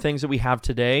species and things that we have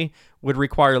today would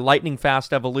require lightning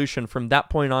fast evolution from that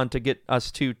point on to get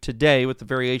us to today with the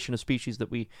variation of species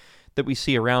that we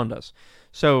see around us.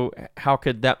 So how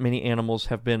could that many animals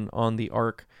have been on the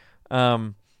ark?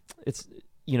 It's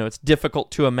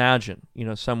difficult to imagine,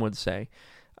 some would say.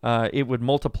 It would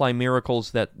multiply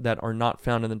miracles that are not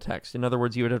found in the text. In other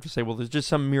words, you would have to say, well, there's just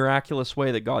some miraculous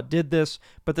way that God did this,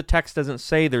 but the text doesn't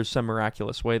say there's some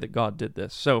miraculous way that God did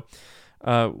this. So,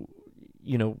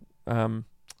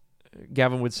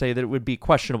 Gavin would say that it would be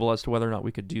questionable as to whether or not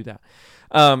we could do that.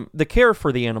 The care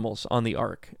for the animals on the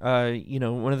ark.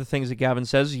 One of the things that Gavin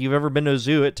says, if you've ever been to a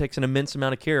zoo, it takes an immense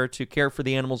amount of care to care for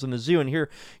the animals in the zoo. And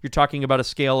here you're talking about a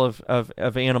scale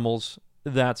of animals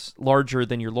that's larger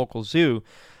than your local zoo.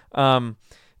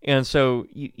 And so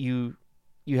you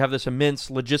have this immense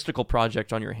logistical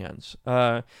project on your hands.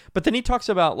 But then he talks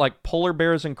about like polar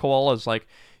bears and koalas,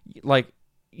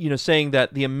 saying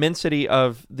that the immensity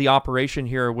of the operation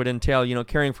here would entail,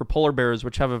 caring for polar bears,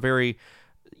 which have a very,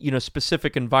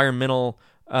 specific environmental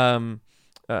kind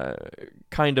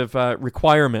of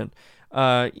requirement.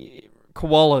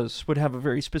 Koalas would have a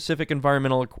very specific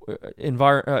environmental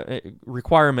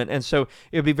requirement, and so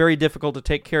it would be very difficult to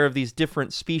take care of these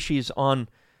different species on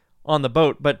the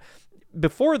boat. But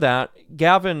before that,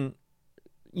 Gavin,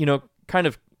 kind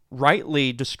of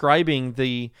rightly describing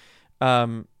the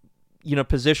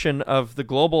position of the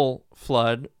global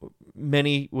flood,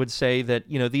 many would say that,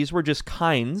 these were just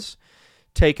kinds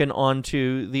taken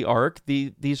onto the ark.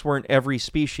 These weren't every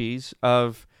species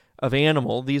of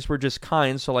animal. These were just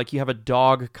kinds. So like you have a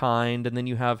dog kind, and then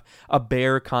you have a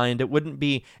bear kind. It wouldn't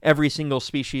be every single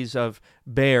species of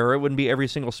bear. It wouldn't be every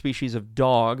single species of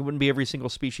dog. It wouldn't be every single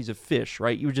species of fish,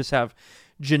 right? You would just have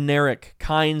generic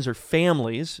kinds or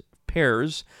families,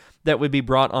 pairs, that would be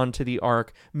brought onto the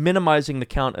ark, minimizing the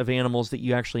count of animals that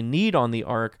you actually need on the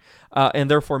ark, and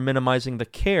therefore minimizing the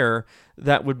care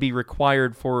that would be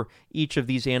required for each of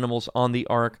these animals on the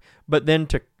ark. But then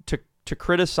to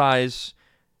criticize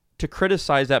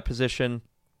that position,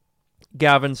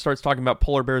 Gavin starts talking about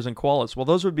polar bears and koalas. Well,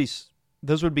 those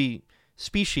would be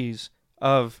species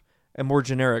of a more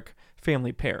generic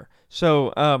family pair.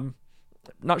 So,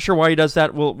 not sure why he does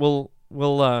that.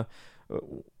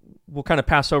 We'll kind of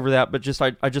pass over that, but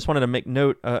I just wanted to make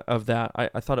note of that.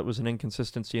 I thought it was an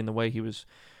inconsistency in the way he was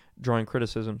drawing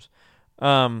criticisms.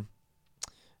 The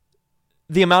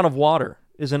amount of water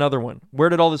is another one. Where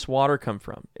did all this water come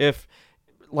from?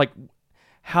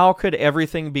 How could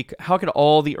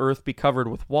all the earth be covered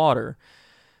with water?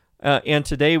 And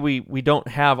today we don't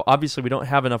have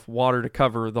enough water to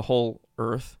cover the whole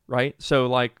earth, right? So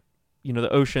the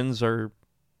oceans are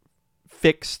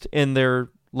fixed in their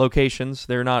locations.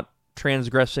 They're not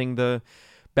transgressing the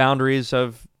boundaries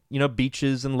of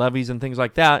beaches and levees and things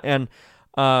like that. And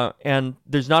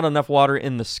there's not enough water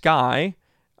in the sky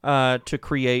to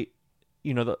create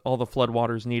all the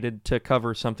floodwaters needed to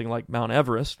cover something like Mount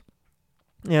Everest.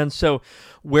 And so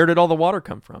where did all the water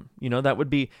come from? That would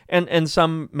be, and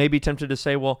some may be tempted to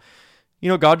say, well,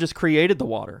 God just created the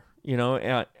water,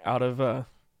 out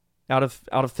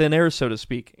of thin air, so to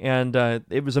speak. And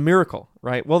it was a miracle,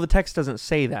 right? Well, the text doesn't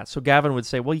say that. So Gavin would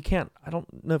say, well, you can't, I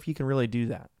don't know if you can really do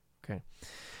that. Okay.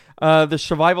 The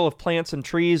survival of plants and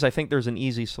trees, I think there's an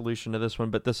easy solution to this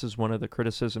one, but this is one of the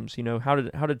criticisms. How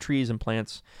did trees and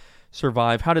plants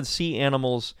survive? How did sea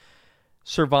animals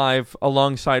survive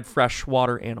alongside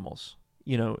freshwater animals?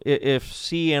 If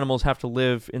sea animals have to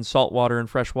live in salt water and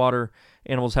freshwater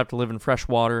animals have to live in fresh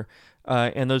water,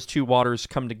 and those two waters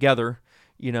come together,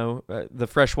 the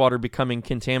freshwater becoming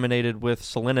contaminated with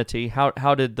salinity,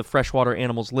 how did the freshwater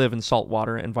animals live in salt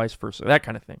water and vice versa? That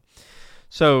kind of thing.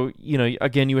 So,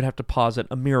 again, you would have to posit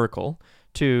a miracle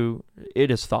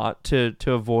it is thought, to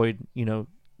avoid,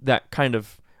 that kind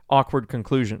of awkward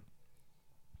conclusion.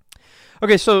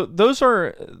 Okay, so those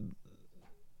are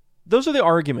the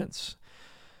arguments.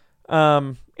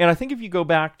 And I think if you go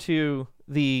back to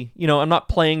I'm not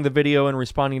playing the video and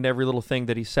responding to every little thing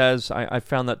that he says. I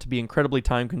found that to be incredibly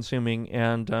time consuming,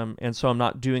 and so I'm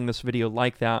not doing this video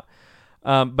like that.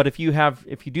 But if you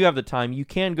do have the time, you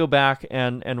can go back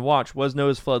and watch Was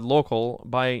Noah's Flood Local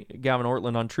by Gavin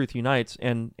Ortlund on Truth Unites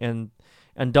and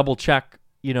double check,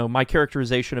 my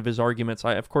characterization of his arguments.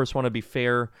 I of course want to be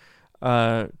fair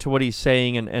to what he's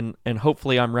saying, and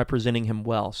hopefully I'm representing him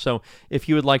well. So if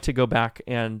you would like to go back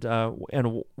and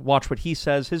watch what he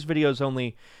says, his video is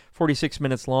only 46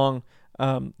 minutes long,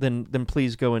 then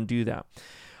please go and do that.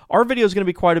 Our video is going to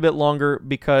be quite a bit longer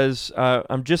because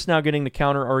I'm just now getting the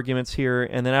counter arguments here,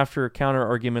 and then after counter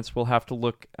arguments, we'll have to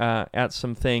look at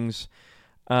some things.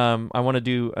 I want to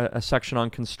do a section on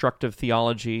constructive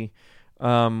theology,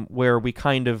 where we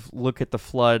kind of look at the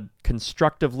flood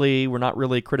constructively. We're not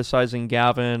really criticizing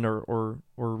Gavin or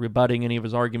rebutting any of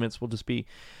his arguments. We'll just be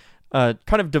kind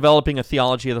of developing a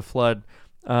theology of the flood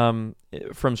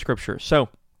from Scripture. So,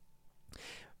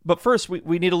 but first,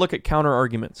 we need to look at counter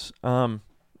arguments.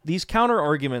 These counter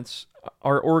arguments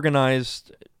are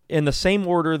organized in the same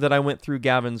order that I went through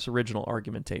Gavin's original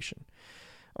argumentation.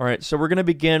 All right, so we're going to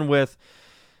begin with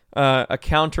a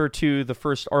counter to the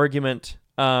first argument.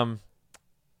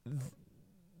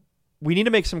 We need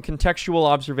to make some contextual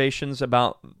observations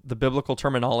about the biblical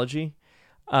terminology.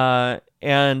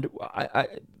 And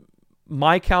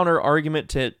my counter argument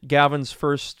to Gavin's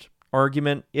first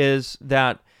argument is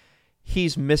that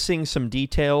he's missing some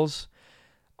details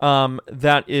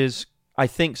that is, I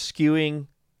think, skewing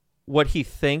what he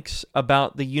thinks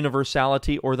about the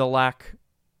universality or the lack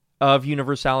of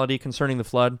universality concerning the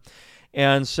flood.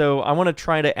 And so I want to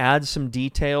try to add some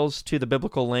details to the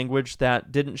biblical language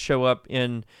that didn't show up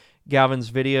in Gavin's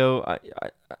video.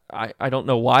 I don't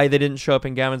know why they didn't show up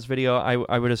in Gavin's video.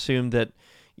 I would assume that,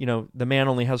 the man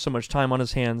only has so much time on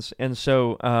his hands. And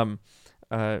so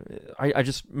I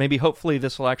just, maybe hopefully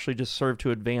this will actually just serve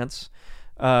to advance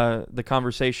the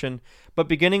conversation. But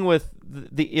beginning with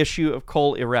the issue of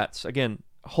kol eretz, again,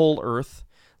 whole earth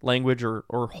language or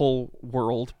whole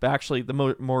world, but actually the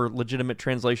more legitimate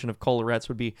translation of kol eretz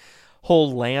would be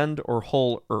whole land or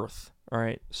whole earth. All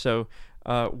right, so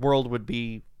world would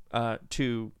be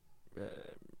to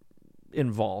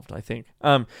involved, I think.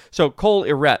 So kol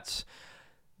eretz,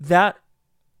 that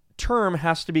term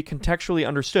has to be contextually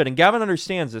understood, and Gavin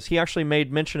understands this. He actually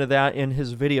made mention of that in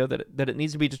his video, that it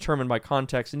needs to be determined by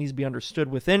context. It needs to be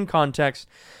understood within context.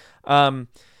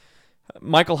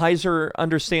 Michael Heiser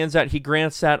understands that. He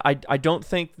grants that. I don't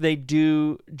think they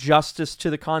do justice to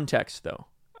the context, though,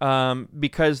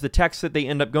 because the text that they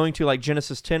end up going to, like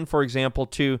Genesis 10, for example,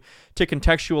 to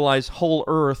contextualize whole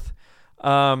earth,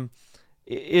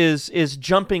 is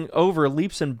jumping over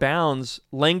leaps and bounds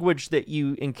language that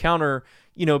you encounter,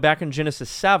 back in Genesis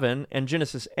 7 and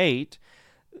Genesis 8,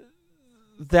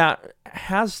 that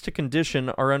has to condition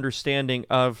our understanding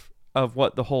of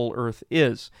what the whole earth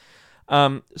is.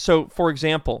 So, for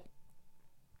example,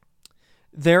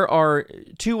 there are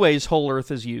two ways whole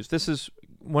earth is used. This is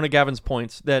one of Gavin's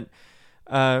points, that,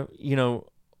 kol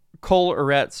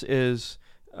eretz is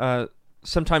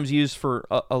sometimes used for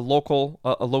a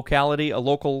locality, a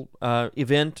local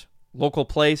event, local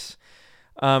place,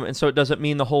 and so it doesn't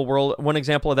mean the whole world. One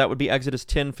example of that would be Exodus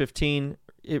 10:15.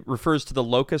 It refers to the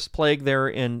locust plague there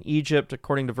in Egypt.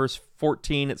 According to verse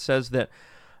 14, it says that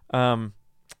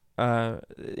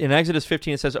in Exodus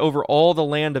 15, it says, over all the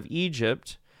land of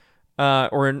Egypt,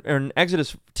 or in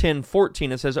Exodus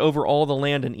 10:14, it says, over all the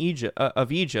land in Egypt,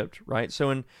 of Egypt, right?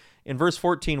 So in verse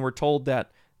 14, we're told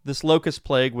that this locust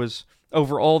plague was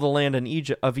over all the land in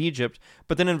Egypt,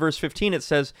 but then in verse 15, it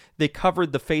says, they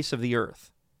covered the face of the earth,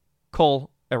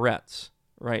 kol eretz,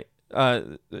 right?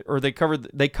 Or they covered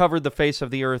the face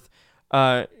of the earth,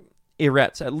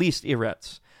 eretz, at least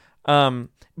eretz.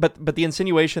 But the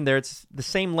insinuation there, it's the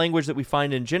same language that we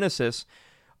find in Genesis,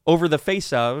 over the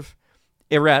face of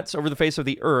eretz, over the face of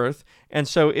the earth. And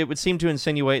so it would seem to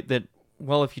insinuate that,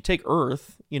 well, if you take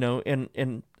earth,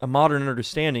 in a modern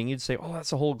understanding, you'd say, oh, that's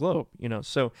the whole globe,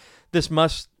 So this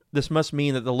must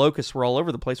mean that the locusts were all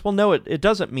over the place. Well, no, it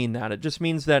doesn't mean that. It just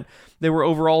means that they were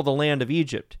over all the land of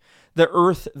Egypt. The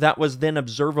earth that was then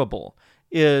observable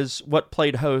is what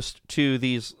played host to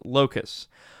these locusts.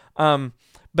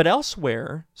 But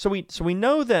elsewhere, so we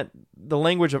know that the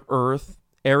language of earth,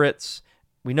 eretz,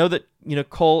 we know that,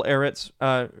 kol eretz,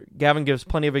 Gavin gives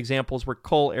plenty of examples where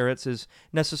kol eretz is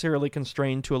necessarily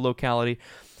constrained to a locality.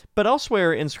 But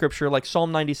elsewhere in Scripture, like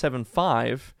Psalm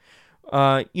 97:5,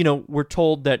 we're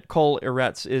told that kol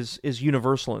eretz is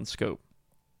universal in scope.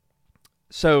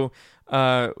 So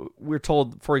we're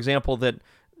told, for example, that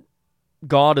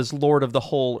God is Lord of the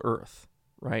whole earth,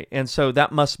 right? And so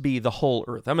that must be the whole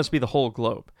earth. That must be the whole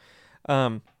globe.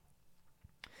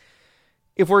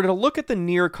 If we're going to look at the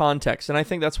near context, and I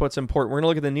think that's what's important, we're going to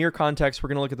look at the near context, we're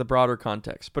going to look at the broader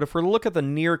context. But if we're to look at the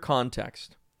near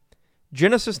context,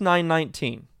 Genesis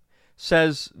 9:19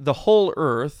 says the whole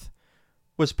earth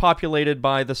was populated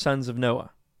by the sons of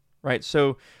Noah, right?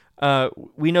 So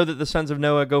we know that the sons of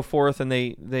Noah go forth and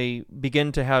they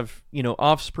begin to have,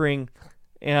 offspring,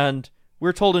 and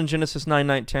we're told in Genesis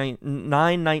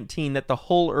 9:19 that the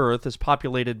whole earth is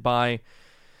populated by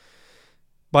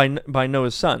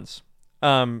Noah's sons.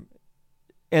 And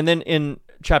then in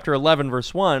chapter 11,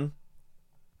 verse 1,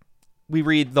 we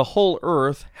read, the whole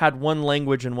earth had one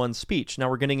language and one speech. Now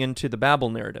we're getting into the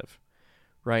Babel narrative,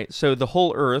 right? So the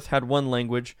whole earth had one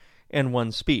language and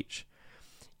one speech.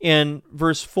 In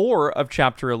verse 4 of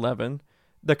chapter 11,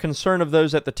 the concern of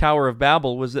those at the Tower of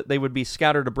Babel was that they would be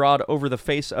scattered abroad over the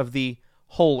face of the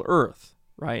whole earth,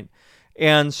 right?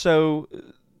 And so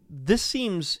this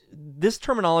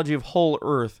terminology of whole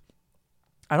earth,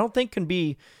 I don't think can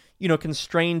be,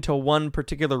 constrained to one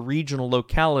particular regional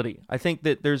locality. I think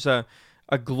that there's a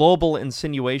global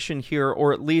insinuation here,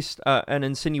 or at least an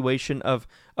insinuation of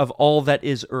all that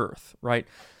is earth, right?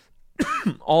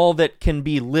 All that can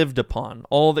be lived upon,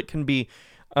 all that can be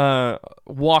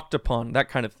walked upon, that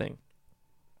kind of thing.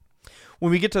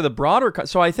 When we get to the broader,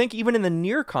 so I think even in the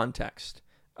near context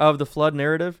of the flood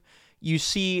narrative, you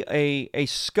see a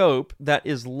scope that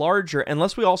is larger,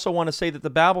 unless we also want to say that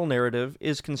the Babel narrative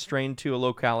is constrained to a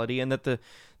locality, and that the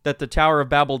Tower of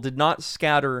Babel did not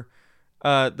scatter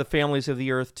the families of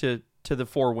the earth to the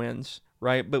four winds,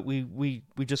 right? But we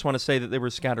just want to say that they were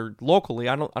scattered locally.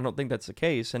 I don't think that's the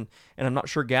case, and I'm not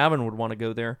sure Gavin would want to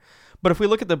go there. But if we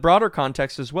look at the broader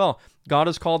context as well, God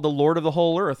is called the Lord of the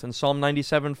whole earth in Psalm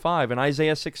 97:5, and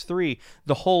Isaiah 6:3,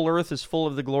 the whole earth is full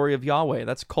of the glory of Yahweh.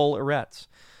 That's kol eretz.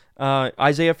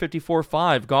 Isaiah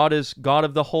 54:5, God is God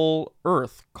of the whole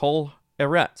earth, kol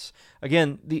eretz.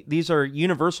 Again, these are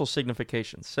universal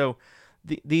significations. So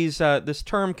this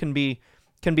term can be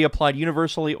applied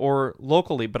universally or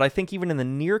locally, but I think even in the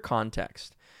near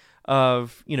context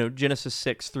of Genesis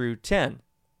 6 through 10,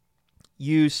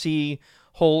 you see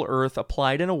whole earth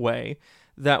applied in a way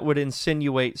that would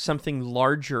insinuate something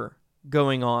larger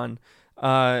going on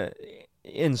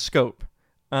in scope.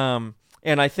 And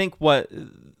I think what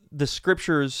the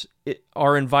scriptures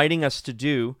are inviting us to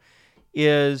do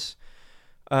is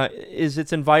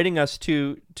it's inviting us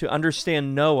to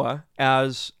understand Noah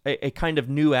as a kind of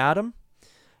new Adam,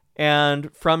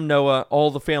 and from Noah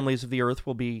all the families of the earth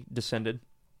will be descended.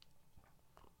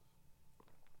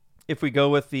 If we go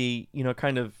with the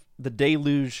kind of the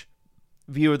deluge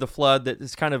view of the flood, that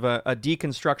is kind of a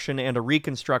deconstruction and a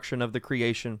reconstruction of the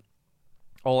creation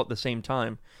all at the same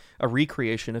time, a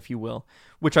recreation, if you will,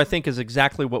 which I think is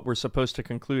exactly what we're supposed to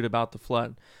conclude about the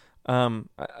flood.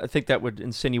 I think that would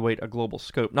insinuate a global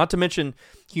scope. Not to mention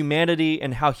humanity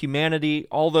and how humanity,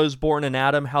 all those born in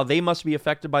Adam, how they must be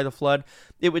affected by the flood.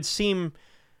 It would seem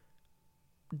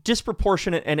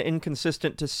disproportionate and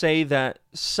inconsistent to say that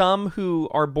some who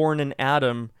are born in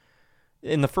Adam,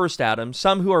 in the first Adam,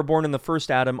 some who are born in the first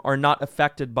Adam are not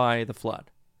affected by the flood.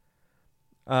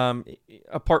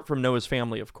 Apart from Noah's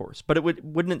family, of course. But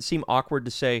wouldn't it seem awkward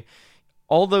to say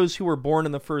all those who were born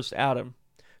in the first Adam,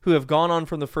 who have gone on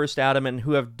from the first Adam and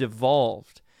who have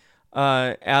devolved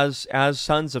as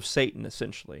sons of Satan,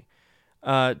 essentially,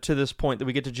 to this point that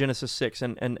we get to Genesis 6,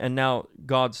 and now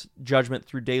God's judgment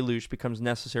through deluge becomes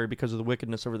necessary because of the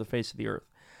wickedness over the face of the earth.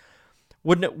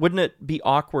 Wouldn't it be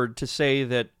awkward to say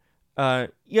that,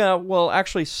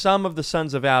 actually some of the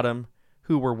sons of Adam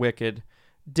who were wicked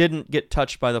didn't get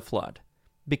touched by the flood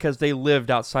because they lived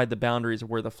outside the boundaries of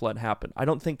where the flood happened? I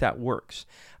don't think that works.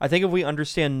 I think if we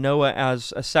understand Noah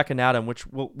as a second Adam, which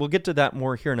we'll get to that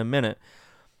more here in a minute,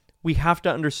 we have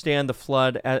to understand the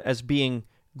flood as being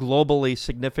globally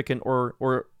significant,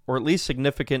 or at least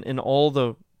significant in all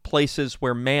the places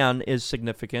where man is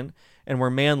significant and where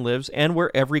man lives and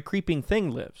where every creeping thing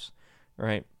lives,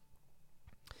 right?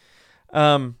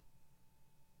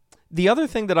 The other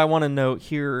thing that I want to note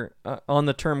here on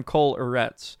the term kol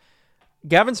eretz,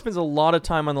 Gavin spends a lot of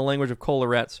time on the language of kol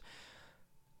eretz.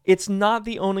 It's not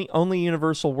the only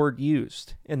universal word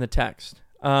used in the text.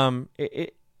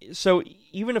 So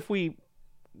even if we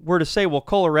were to say, well,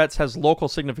 kol eretz has local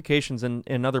significations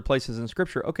in other places in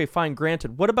Scripture, okay, fine,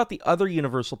 granted. What about the other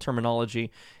universal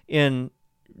terminology in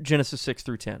Genesis 6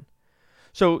 through 10?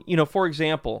 So, for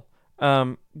example,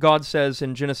 God says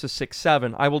in Genesis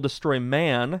 6:7, I will destroy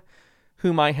man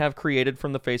whom I have created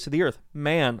from the face of the earth.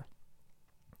 Man.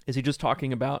 Is he just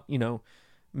talking about,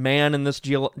 man in this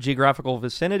geographical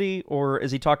vicinity, or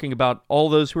is he talking about all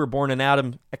those who are born in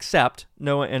Adam except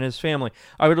Noah and his family?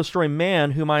 I will destroy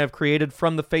man whom I have created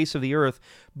from the face of the earth,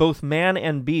 both man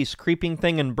and beast, creeping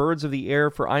thing and birds of the air,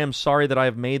 for I am sorry that I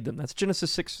have made them. That's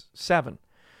Genesis 6:7.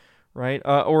 Right?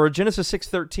 Or Genesis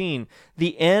 6:13,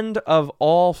 the end of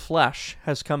all flesh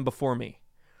has come before me.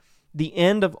 The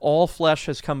end of all flesh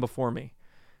has come before me.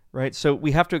 Right? So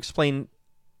we have to explain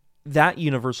that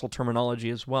universal terminology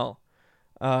as well.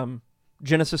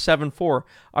 Genesis 7:4,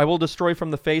 I will destroy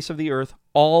from the face of the earth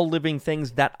all living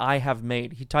things that I have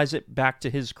made. He ties it back to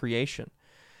his creation.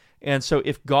 And so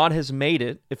if God has made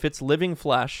it, if it's living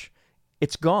flesh,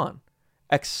 it's gone,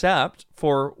 except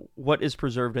for what is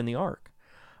preserved in the ark.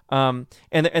 And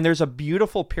there's a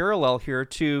beautiful parallel here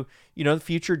to, the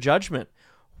future judgment,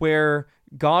 where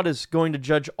God is going to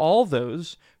judge all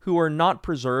those who are not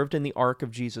preserved in the ark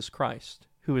of Jesus Christ,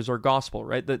 who is our gospel,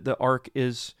 right? The ark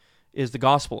is the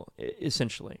gospel,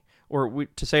 essentially. Or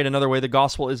to say it another way, the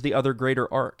gospel is the other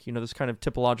greater ark, this kind of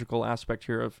typological aspect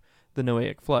here of the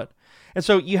Noahic flood. And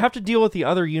so you have to deal with the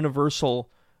other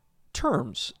universal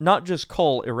terms, not just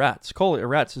kol eretz. Kol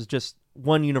eretz is just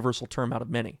one universal term out of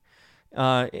many.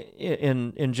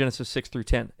 In Genesis 6 through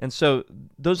 10. And so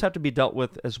those have to be dealt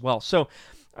with as well. So,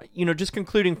 just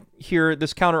concluding here,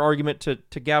 this counter-argument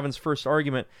to Gavin's first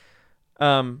argument,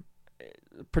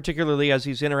 particularly as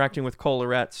he's interacting with kol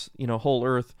eretz, whole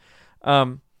earth,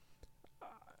 I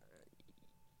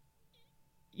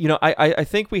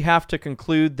think we have to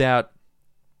conclude that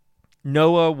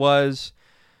Noah was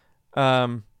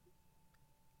a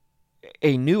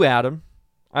new Adam.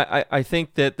 I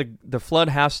think that the flood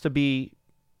has to be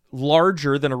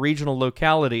larger than a regional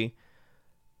locality,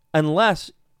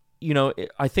 unless,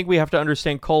 I think we have to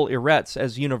understand kol eretz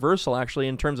as universal, actually,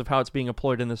 in terms of how it's being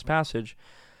employed in this passage,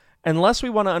 unless we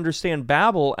want to understand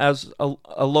Babel as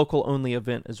a local-only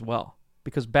event as well,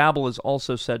 because Babel is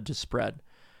also said to spread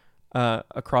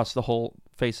across the whole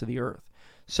face of the earth.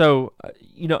 So,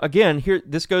 again, here,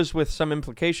 this goes with some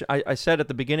implication. I said at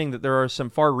the beginning that there are some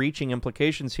far-reaching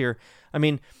implications here. I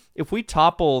mean, if we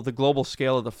topple the global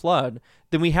scale of the flood,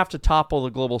 then we have to topple the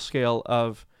global scale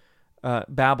of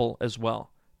Babel as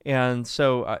well. And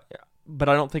so, but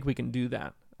I don't think we can do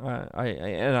that.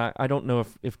 I don't know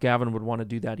if Gavin would want to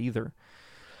do that either.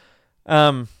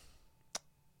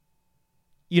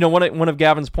 One of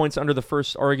Gavin's points under the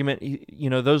first argument,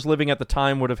 those living at the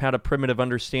time would have had a primitive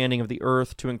understanding of the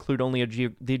earth to include only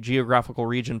the geographical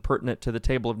region pertinent to the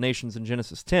table of nations in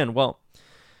Genesis 10. Well,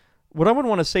 what I would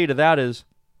want to say to that is,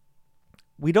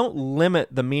 we don't limit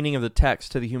the meaning of the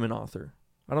text to the human author.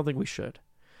 I don't think we should.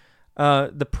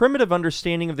 The primitive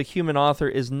understanding of the human author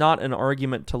is not an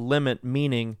argument to limit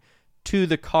meaning to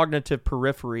the cognitive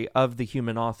periphery of the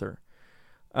human author.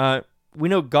 We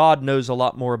know God knows a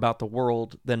lot more about the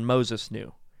world than Moses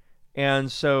knew. And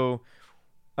so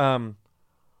I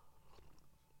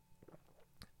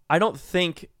don't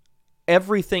think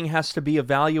everything has to be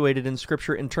evaluated in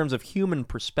Scripture in terms of human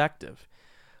perspective.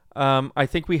 I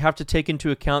think we have to take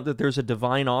into account that there's a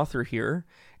divine author here,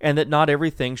 and that not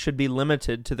everything should be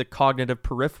limited to the cognitive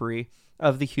periphery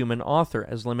of the human author,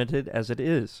 as limited as it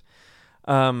is.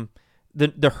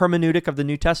 The hermeneutic of the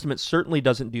New Testament certainly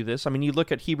doesn't do this. I mean, you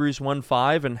look at Hebrews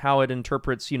 1:5 and how it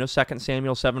interprets, 2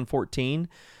 Samuel 7:14,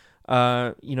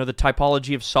 the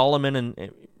typology of Solomon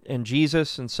and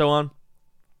Jesus and so on.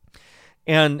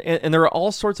 And there are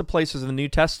all sorts of places in the New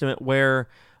Testament where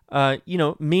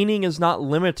meaning is not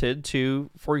limited to,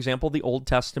 for example, the Old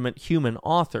Testament human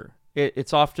author.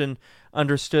 It's often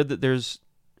understood that there's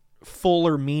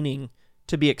fuller meaning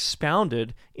to be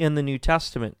expounded in the New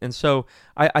Testament. And so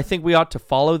I think we ought to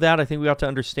follow that. I think we ought to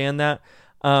understand that.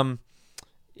 One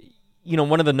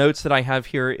of the notes that I have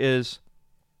here is,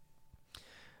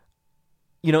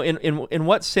 in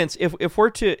what sense, if we're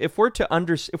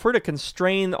to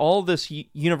constrain all this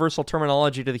universal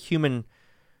terminology to the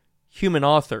human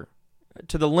author,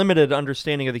 to the limited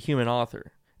understanding of the human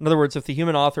author. In other words, if the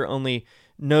human author only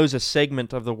knows a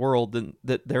segment of the world, then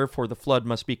therefore the flood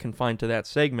must be confined to that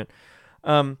segment.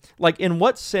 In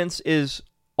what sense is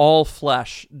all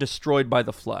flesh destroyed by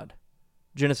the flood?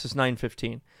 Genesis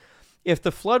 9:15. If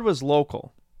the flood was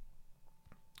local,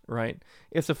 right?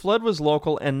 If the flood was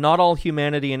local and not all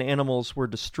humanity and animals were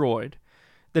destroyed,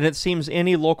 then it seems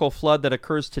any local flood that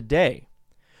occurs today,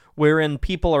 wherein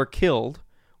people are killed,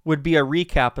 would be a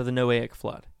recap of the Noahic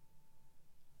flood.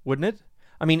 Wouldn't it?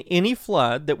 I mean, any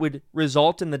flood that would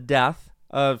result in the death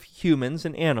of humans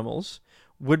and animals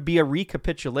would be a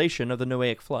recapitulation of the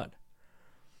Noahic flood.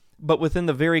 But within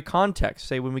the very context,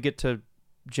 say when we get to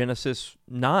Genesis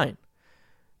 9,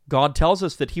 God tells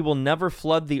us that he will never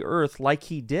flood the earth like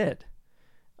he did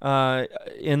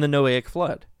in the Noahic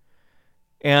flood.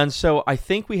 And so I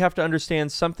think we have to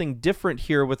understand something different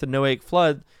here with the Noahic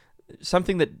flood,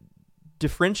 something that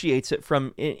differentiates it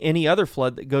from any other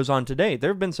flood that goes on today.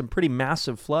 There have been some pretty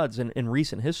massive floods in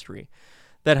recent history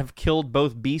that have killed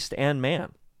both beast and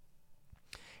man.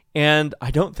 And I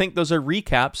don't think those are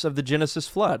recaps of the Genesis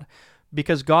flood,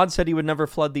 because God said he would never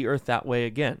flood the earth that way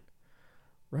again.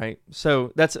 Right?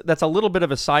 So that's a little bit of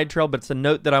a side trail, but it's a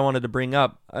note that I wanted to bring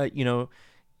up.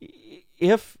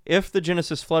 If the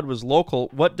Genesis flood was local,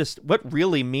 what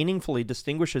really meaningfully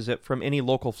distinguishes it from any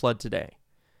local flood today?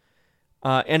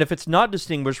 And if it's not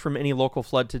distinguished from any local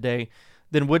flood today,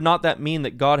 then would not that mean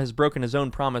that God has broken his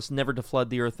own promise never to flood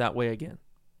the earth that way again?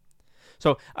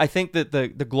 So I think that the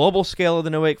global scale of the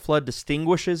Noahic flood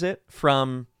distinguishes it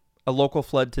from a local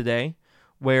flood today,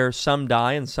 where some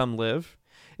die and some live.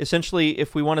 Essentially,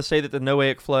 if we want to say that the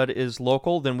Noahic flood is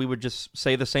local, then we would just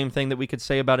say the same thing that we could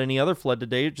say about any other flood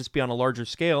today, it'd just be on a larger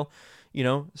scale.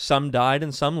 Some died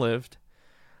and some lived.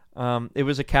 It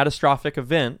was a catastrophic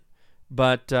event.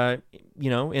 But,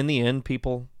 in the end,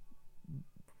 people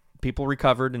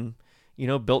recovered and,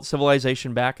 built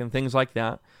civilization back and things like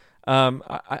that.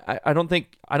 I don't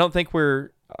think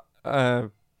we're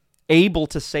able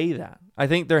to say that. I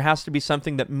think there has to be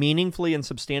something that meaningfully and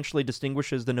substantially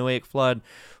distinguishes the Noahic flood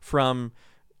from,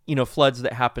 floods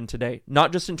that happen today.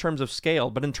 Not just in terms of scale,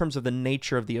 but in terms of the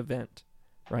nature of the event,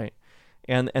 right?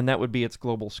 And that would be its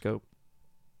global scope.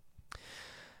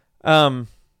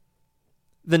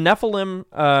 The Nephilim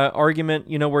argument,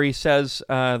 where he says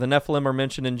the Nephilim are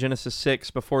mentioned in Genesis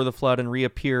 6 before the flood and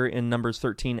reappear in Numbers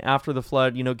 13 after the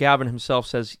flood. Gavin himself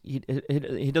says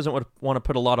he doesn't want to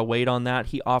put a lot of weight on that.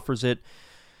 He offers it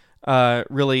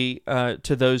really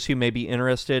to those who may be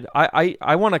interested.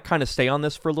 I want to kind of stay on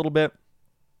this for a little bit,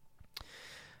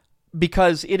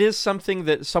 because it is something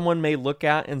that someone may look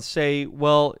at and say,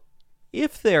 well,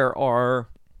 if there are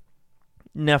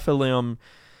Nephilim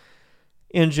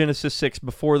in Genesis 6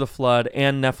 before the flood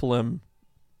and Nephilim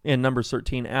in Numbers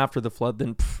 13 after the flood,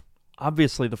 then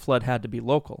obviously the flood had to be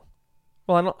local.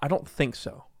 Well, I don't think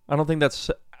so. I don't think that's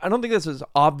as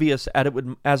obvious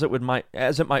as it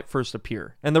might first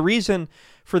appear. And the reason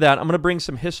for that, I'm going to bring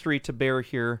some history to bear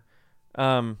here.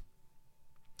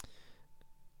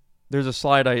 There's a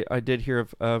slide I did here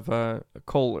of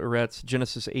Cole Eretz,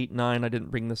 Genesis 8:9. I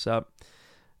didn't bring this up,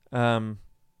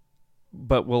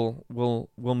 but we'll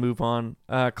move on.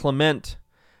 Clement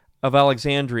of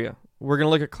Alexandria. We're going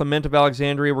to look at Clement of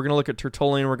Alexandria. We're going to look at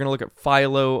Tertullian. We're going to look at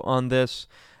Philo on this.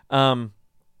 There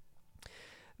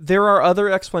are other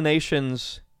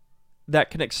explanations that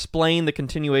can explain the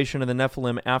continuation of the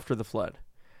Nephilim after the flood.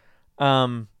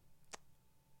 For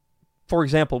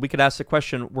example, we could ask the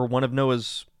question, were one of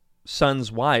Noah's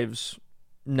son's wives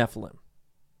Nephilim?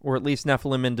 Or at least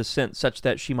Nephilim in descent, such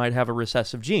that she might have a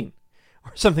recessive gene?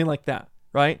 Or something like that,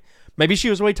 right? Maybe she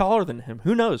was way taller than him.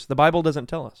 Who knows? The Bible doesn't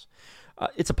tell us.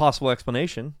 It's a possible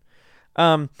explanation.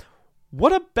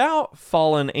 What about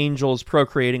fallen angels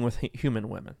procreating with human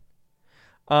women?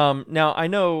 Now, I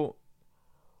know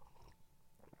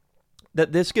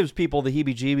that this gives people the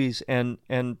heebie-jeebies,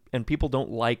 and people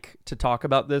don't like to talk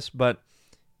about this, but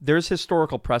there's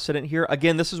historical precedent here.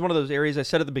 Again, this is one of those areas I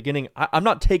said at the beginning, I'm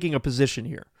not taking a position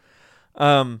here.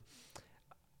 I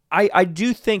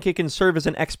do think it can serve as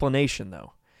an explanation,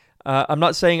 though. I'm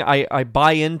not saying I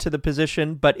buy into the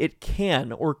position, but it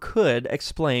can or could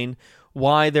explain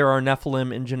why there are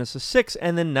Nephilim in Genesis 6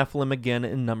 and then Nephilim again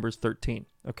in Numbers 13.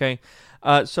 Okay,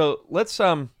 so let's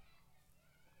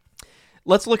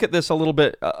look at this a little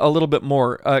bit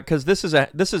more, because this is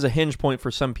a hinge point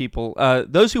for some people.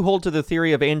 Those who hold to the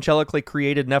theory of angelically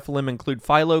created Nephilim include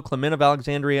Philo, Clement of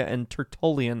Alexandria, and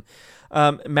Tertullian.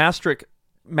 Peter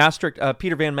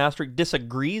Van Maastricht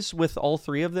disagrees with all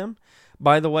three of them,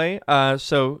 by the way.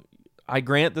 So I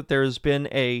grant that there's been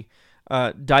a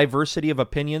diversity of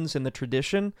opinions in the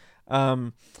tradition.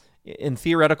 In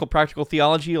Theoretical Practical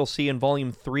Theology, you'll see in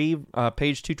Volume 3,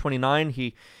 page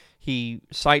 229, he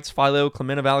cites Philo,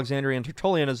 Clement of Alexandria, and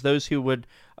Tertullian as those who would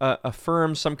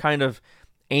affirm some kind of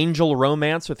angel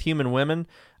romance with human women.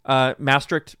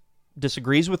 Maastricht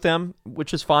disagrees with them,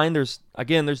 which is fine. There's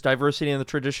diversity in the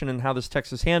tradition and how this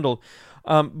text is handled.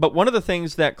 But one of the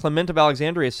things that Clement of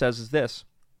Alexandria says is this: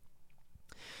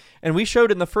 and we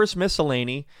showed in the first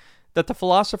miscellany that the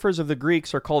philosophers of the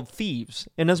Greeks are called thieves,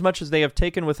 inasmuch as they have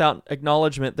taken without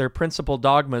acknowledgement their principal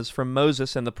dogmas from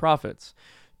Moses and the prophets.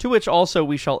 To which also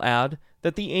we shall add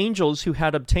that the angels who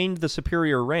had obtained the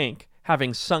superior rank,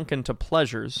 having sunk into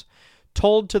pleasures,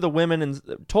 told to the women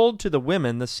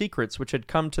the secrets which had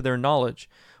come to their knowledge,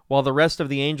 while the rest of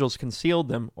the angels concealed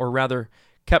them, or rather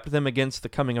kept them against the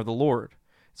coming of the Lord.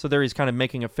 So there he's kind of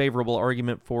making a favorable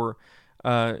argument for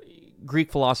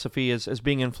Greek philosophy as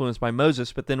being influenced by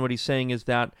Moses, but then what he's saying is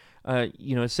that,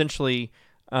 essentially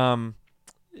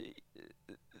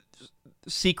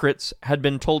secrets had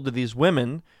been told to these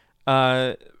women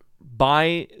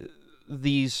by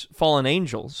these fallen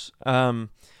angels,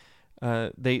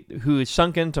 who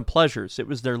sunk into pleasures. It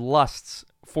was their lusts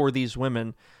for these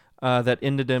women that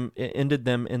ended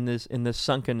them in this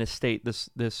sunken estate,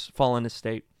 this fallen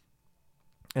estate.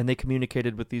 And they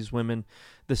communicated with these women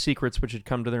the secrets which had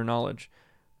come to their knowledge,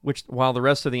 which while the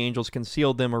rest of the angels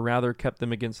concealed them, or rather kept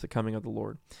them against the coming of the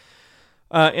Lord.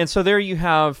 And so there you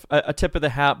have a tip of the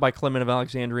hat by Clement of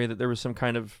Alexandria that there was some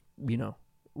kind of,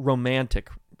 romantic,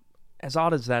 as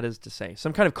odd as that is to say,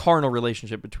 some kind of carnal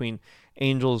relationship between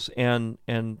angels and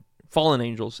fallen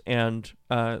angels and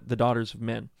the daughters of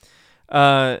men.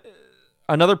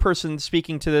 Another person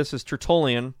speaking to this is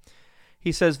Tertullian.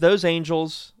 He says, those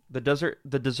angels, the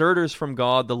deserters from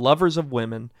God, the lovers of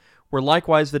women, were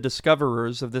likewise the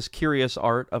discoverers of this curious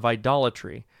art of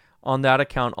idolatry, on that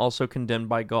account also condemned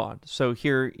by God. So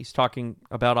here he's talking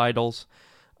about idols,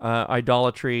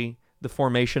 idolatry, the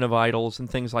formation of idols, and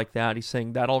things like that. He's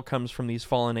saying that all comes from these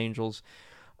fallen angels.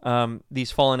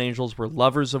 These fallen angels were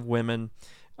lovers of women,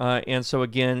 and so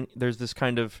again, there's this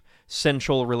kind of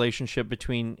sensual relationship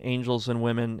between angels and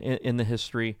women in the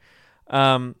history.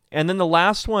 And then the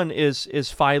last one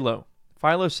is Philo.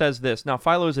 Philo says this. Now,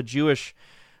 Philo is a Jewish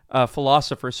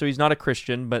philosopher, so he's not a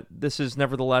Christian, but this is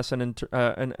nevertheless an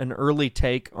early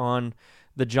take on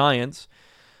the giants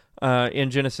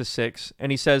in Genesis 6.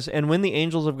 And he says, and when the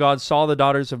angels of God saw the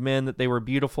daughters of men that they were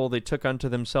beautiful, they took unto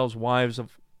themselves wives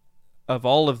of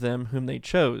all of them whom they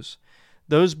chose.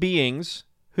 Those beings,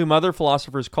 whom other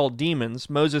philosophers call demons,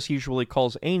 Moses usually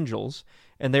calls angels,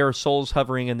 and they are souls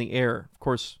hovering in the air. Of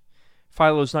course,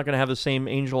 Philo is not going to have the same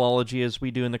angelology as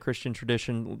we do in the Christian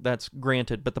tradition. That's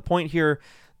granted. But the point here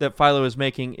that Philo is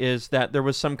making is that there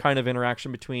was some kind of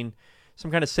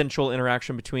sensual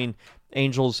interaction between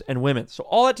angels and women. So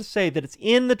all that to say that it's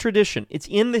in the tradition, it's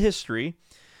in the history,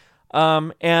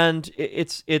 and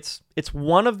it's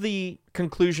one of the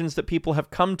conclusions that people have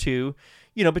come to,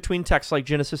 between texts like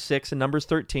Genesis 6 and Numbers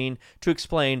 13 to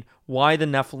explain why the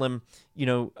Nephilim,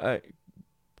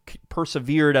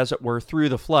 persevered, as it were, through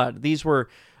the flood. These were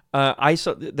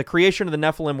the creation of the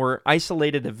Nephilim were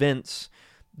isolated events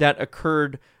that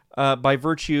occurred by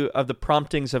virtue of the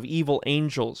promptings of evil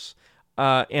angels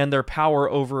and their power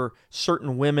over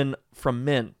certain women from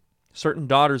men, certain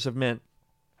daughters of men.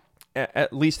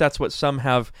 At least that's what some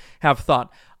have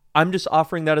thought. I'm just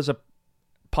offering that as a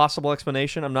possible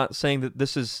explanation. I'm not saying that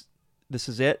this is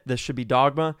it. This should be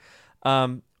dogma,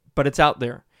 but it's out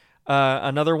there.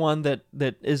 Another one that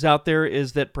is out there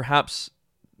is that perhaps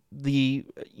the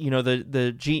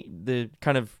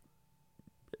kind of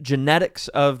genetics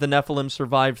of the Nephilim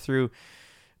survived through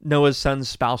Noah's son's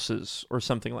spouses or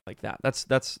something like that.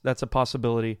 That's a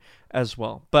possibility as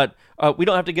well. But we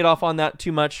don't have to get off on that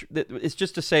too much. It's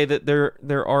just to say that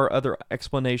there are other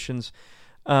explanations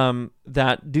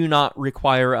that do not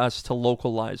require us to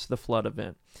localize the flood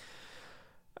event.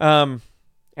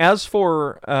 As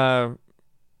for,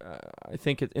 I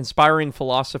think inspiring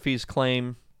philosophies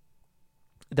claim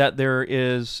that there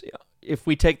is, if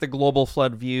we take the global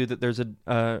flood view, that there's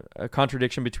a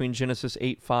contradiction between Genesis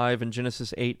 8:5 and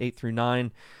Genesis 8 through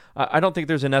 9. I don't think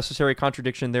there's a necessary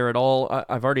contradiction there at all.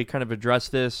 I've already kind of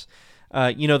addressed this.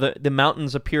 The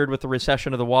mountains appeared with the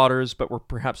recession of the waters, but were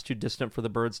perhaps too distant for the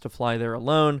birds to fly there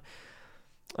alone.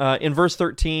 In verse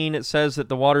 13, it says that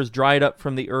the waters dried up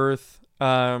from the earth.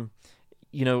 One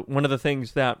of the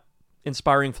things that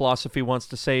inspiring philosophy wants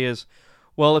to say is,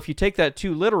 well, if you take that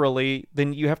too literally,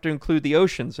 then you have to include the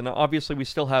oceans, and obviously we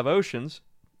still have oceans,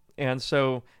 and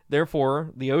so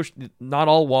therefore the ocean, not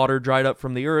all water dried up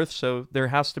from the earth, so there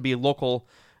has to be local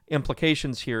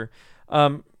implications here.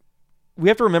 We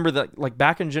have to remember that, like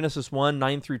back in Genesis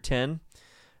 1:9 through 10,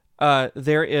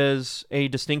 there is a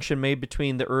distinction made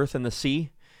between the earth and the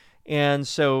sea, and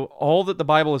so all that the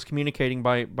Bible is communicating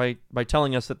by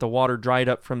telling us that the water dried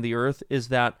up from the earth is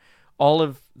that all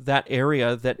of that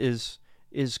area that is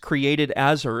created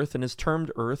as earth and is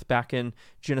termed earth back in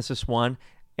Genesis 1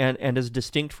 and is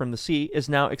distinct from the sea is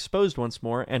now exposed once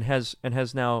more and has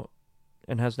now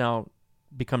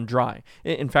become dry.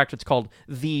 In fact, it's called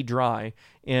the dry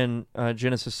in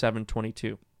Genesis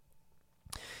 7:22.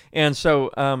 And so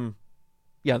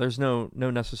there's no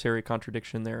necessary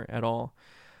contradiction there at all.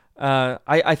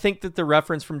 I think that the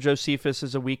reference from Josephus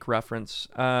is a weak reference.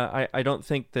 I don't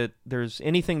think that there's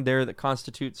anything there that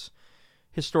constitutes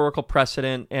historical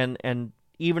precedent, and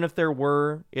even if there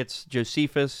were, it's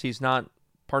Josephus. He's not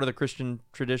part of the Christian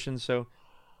tradition, so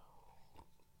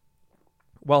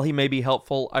while he may be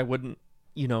helpful, I wouldn't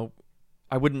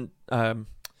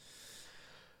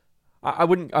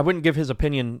give his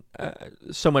opinion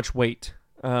so much weight.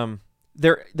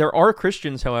 There are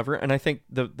Christians, however, and I think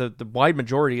the wide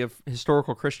majority of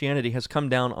historical Christianity has come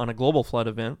down on a global flood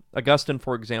event. Augustine,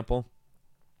 for example,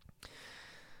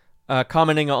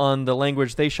 commenting on the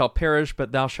language, "They shall perish,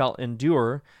 but thou shalt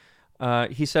endure,"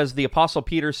 he says, "The Apostle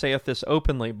Peter saith this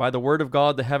openly, by the word of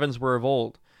God the heavens were of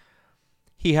old.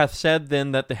 He hath said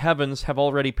then that the heavens have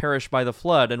already perished by the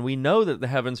flood, and we know that the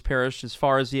heavens perished as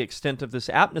far as the extent of this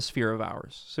atmosphere of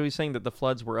ours." So he's saying that the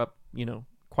floods were up,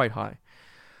 quite high.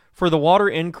 "For the water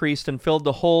increased and filled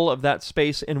the whole of that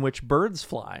space in which birds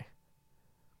fly.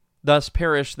 Thus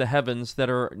perish the heavens that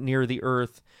are near the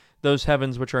earth, those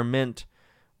heavens which are meant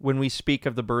when we speak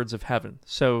of the birds of heaven."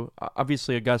 So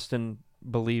obviously Augustine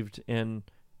believed in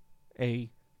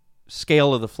a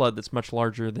scale of the flood that's much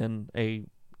larger than a,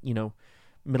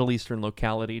 Middle Eastern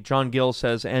locality. John Gill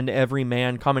says, "And every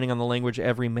man," commenting on the language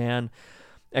every man,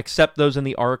 "except those in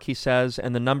the ark," he says,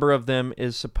 "and the number of them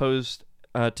is supposed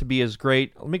to be as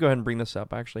great." Let me go ahead and bring this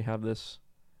up. I actually have this.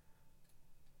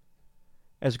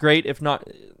 As great, if not,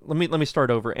 let me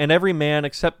start over. "And every man,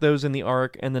 except those in the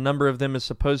ark, and the number of them is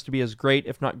supposed to be as great,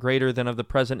 if not greater, than of the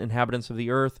present inhabitants of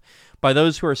the earth, by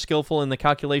those who are skillful in the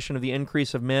calculation of the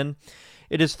increase of men.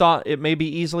 It is thought it may be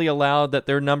easily allowed that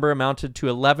their number amounted to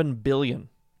 11 billion.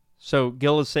 So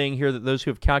Gill is saying here that those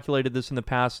who have calculated this in the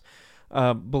past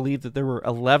believe that there were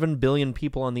 11 billion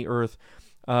people on the earth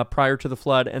prior to the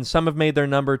flood, and some have made their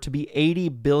number to be 80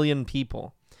 billion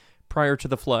people prior to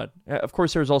the flood. Of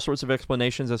course, there's all sorts of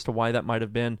explanations as to why that might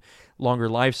have been: longer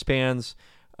lifespans,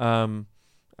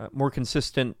 more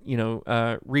consistent,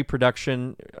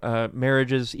 reproduction,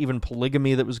 marriages, even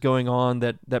polygamy that was going on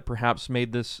that perhaps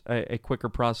made this a quicker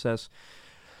process.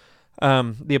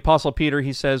 The Apostle Peter,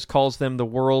 he says, calls them the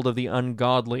world of the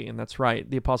ungodly, and that's right.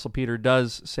 The Apostle Peter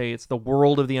does say it's the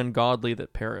world of the ungodly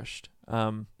that perished.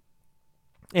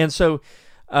 And so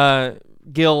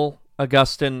Gill,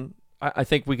 Augustine, I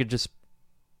think we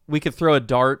could throw a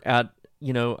dart at,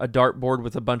 a dartboard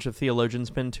with a bunch of theologians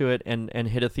pinned to it and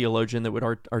hit a theologian that would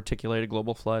articulate a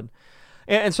global flood.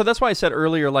 And so that's why I said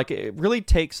earlier, like, it really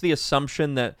takes the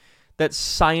assumption that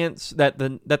science, that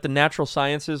the natural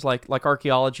sciences, like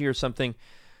archaeology or something,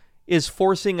 is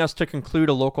forcing us to conclude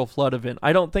a local flood event.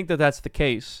 I don't think that that's the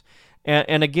case.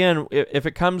 And again, if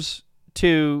it comes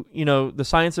to, the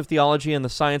science of theology and the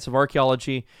science of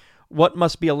archaeology, what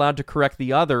must be allowed to correct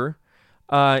the other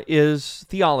is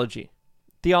theology.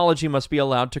 Theology must be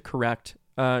allowed to correct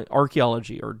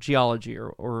archaeology or geology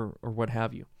or what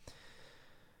have you.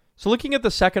 So looking at the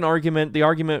second argument, the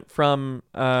argument from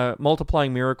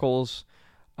multiplying miracles,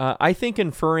 I think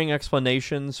inferring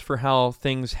explanations for how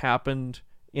things happened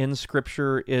in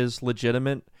Scripture is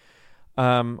legitimate.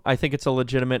 I think it's a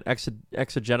legitimate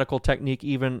exegetical technique,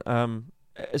 even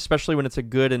especially when it's a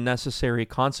good and necessary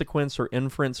consequence or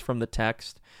inference from the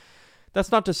text.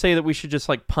 That's not to say that we should just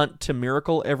like punt to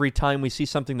miracle every time we see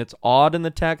something that's odd in the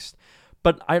text,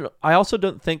 but I also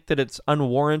don't think that it's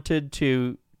unwarranted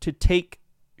to take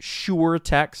sure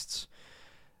texts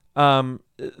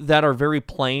that are very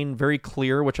plain, very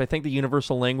clear, which I think the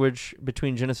universal language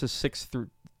between Genesis 6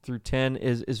 through 10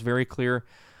 is very clear.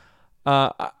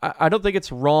 I don't think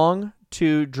it's wrong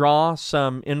to draw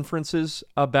some inferences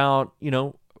about,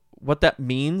 what that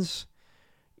means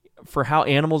for how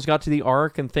animals got to the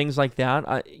ark and things like that.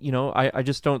 I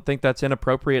just don't think that's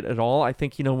inappropriate at all. I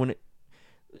think,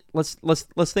 let's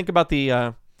think about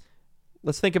the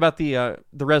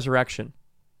resurrection.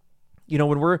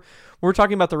 When we're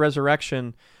talking about the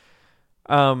resurrection,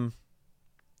 we're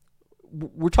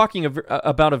talking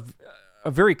about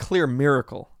a very clear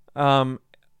miracle.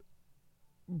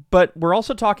 But we're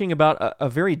also talking about a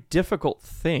very difficult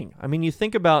thing. I mean, you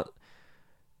think about,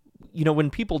 when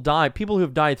people die, people who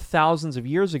have died thousands of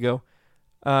years ago,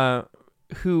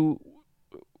 who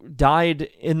died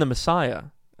in the Messiah,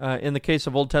 in the case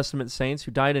of Old Testament saints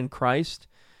who died in Christ,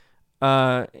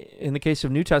 in the case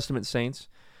of New Testament saints,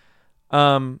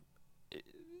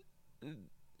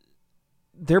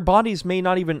 their bodies may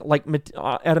not even,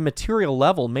 at a material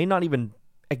level, may not even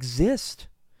exist,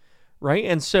 right?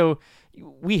 And so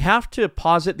we have to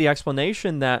posit the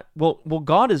explanation that, well,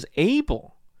 God is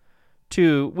able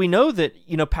to, we know that,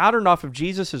 patterned off of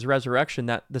Jesus' resurrection,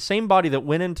 that the same body that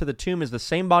went into the tomb is the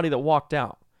same body that walked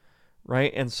out,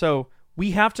 right? And so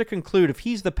we have to conclude, if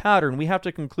he's the pattern, we have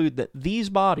to conclude that these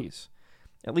bodies,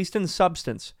 at least in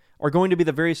substance, are going to be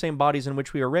the very same bodies in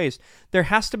which we are raised. There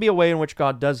has to be a way in which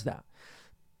God does that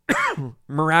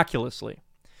miraculously.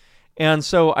 And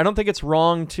so I don't think it's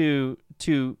wrong to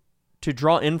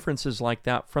draw inferences like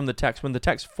that from the text when the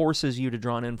text forces you to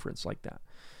draw an inference like that.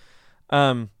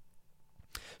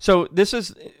 So this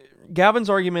is Gavin's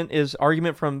argument is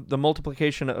argument from the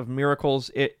multiplication of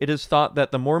miracles. It is thought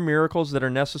that the more miracles that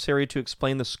are necessary to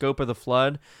explain the scope of the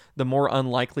flood, the more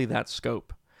unlikely that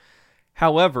scope.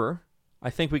 However, I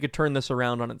think we could turn this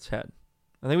around on its head.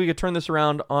 We could turn it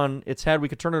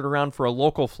around for a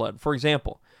local flood. For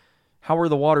example, how are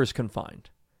the waters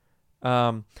confined?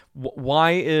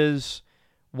 Why is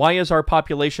our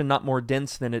population not more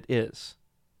dense than it is?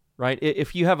 Right?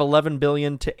 If you have 11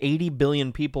 billion to 80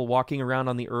 billion people walking around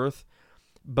on the earth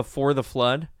before the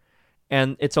flood,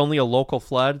 and it's only a local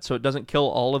flood, so it doesn't kill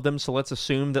all of them, so let's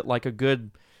assume that like a good,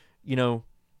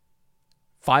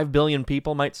 5 billion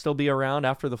people might still be around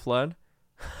after the flood.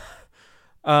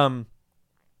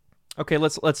 Okay,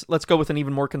 let's go with an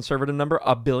even more conservative number.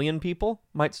 1 billion people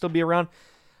might still be around.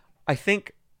 I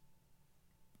think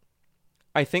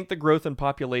the growth in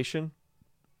population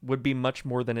would be much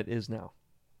more than it is now.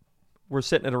 We're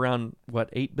sitting at around,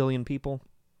 8 billion people?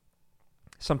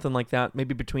 Something like that,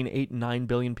 maybe between 8 and 9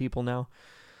 billion people now.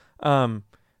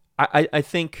 I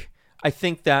think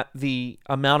that the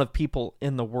amount of people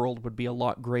in the world would be a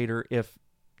lot greater if,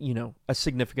 a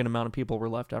significant amount of people were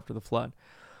left after the flood.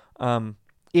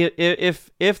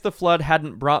 If the flood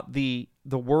hadn't brought the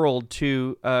world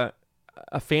to a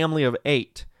family of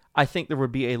 8, I think there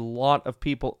would be a lot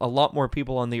more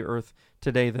people on the earth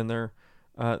today than there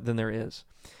is.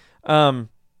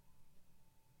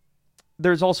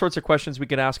 There's all sorts of questions we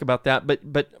could ask about that,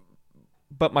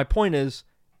 but my point is,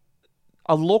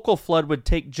 a local flood would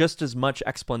take just as much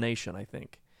explanation, I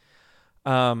think.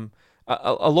 A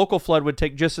local flood would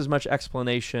take just as much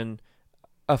explanation.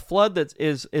 A flood that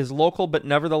is local but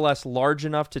nevertheless large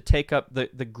enough to take up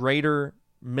the greater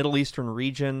Middle Eastern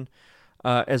region,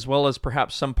 as well as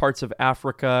perhaps some parts of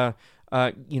Africa.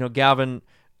 Gavin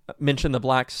mentioned the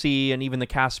Black Sea and even the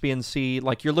Caspian Sea.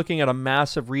 Like, you're looking at a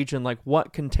massive region, like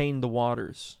what contained the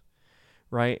waters,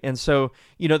 right? And so,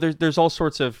 there's all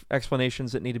sorts of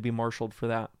explanations that need to be marshaled for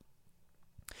that.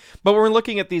 But when we're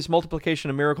looking at these multiplication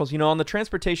of miracles, on the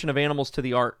transportation of animals to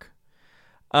the ark,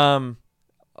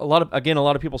 a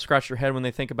lot of people scratch their head when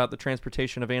they think about the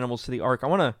transportation of animals to the ark. I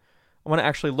want to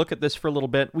actually look at this for a little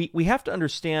bit. We have to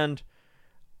understand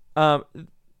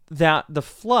that the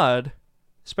flood,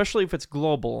 especially if it's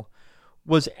global,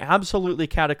 was absolutely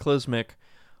cataclysmic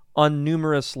on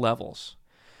numerous levels.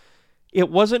 It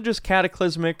wasn't just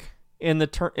cataclysmic in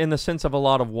the sense of a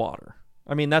lot of water.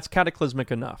 I mean, that's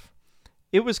cataclysmic enough.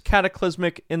 It was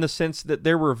cataclysmic in the sense that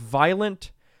there were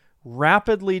violent,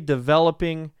 rapidly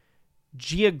developing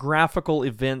geographical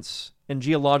events and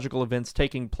geological events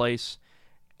taking place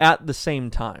at the same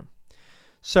time.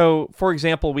 So, for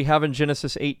example, we have in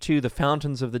Genesis 8:2 the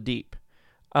fountains of the deep.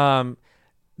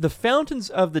 The fountains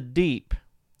of the deep,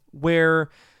 where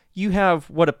you have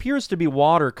what appears to be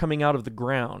water coming out of the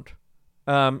ground.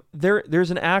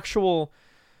 There's an actual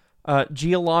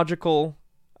geological,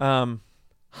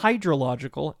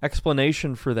 hydrological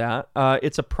explanation for that.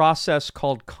 It's a process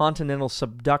called continental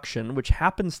subduction, which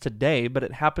happens today, but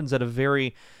it happens at a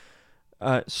very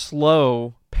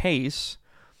slow pace.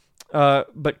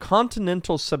 But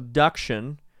continental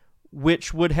subduction,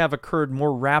 which would have occurred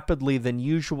more rapidly than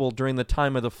usual during the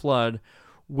time of the flood,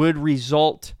 would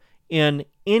result in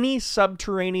any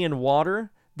subterranean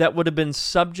water that would have been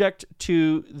subject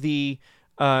to the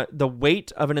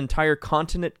weight of an entire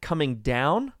continent coming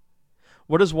down.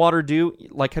 What does water do?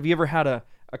 Like, have you ever had a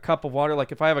cup of water?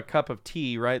 Like, if I have a cup of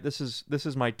tea, right? This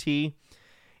is my tea,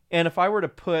 and if I were to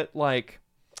put like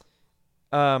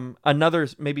another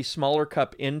maybe smaller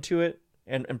cup into it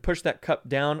and push that cup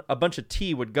down, a bunch of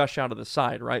tea would gush out of the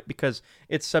side, right? Because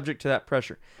it's subject to that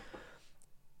pressure.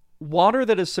 Water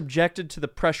that is subjected to the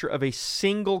pressure of a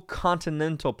single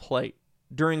continental plate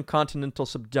during continental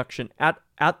subduction at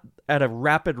a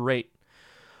rapid rate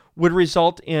would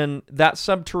result in that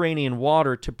subterranean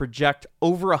water to project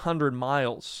over 100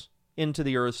 miles into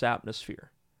the Earth's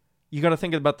atmosphere. You got to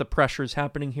think about the pressures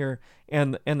happening here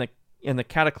and the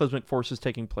cataclysmic forces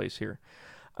taking place here.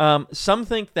 Some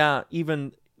think that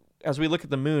even as we look at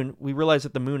the moon, we realize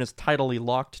that the moon is tidally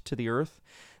locked to the Earth.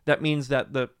 That means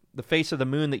that the face of the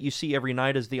moon that you see every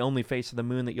night is the only face of the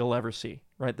moon that you'll ever see,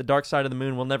 right? The dark side of the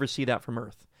moon, we'll never see that from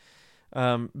Earth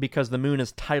because the moon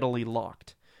is tidally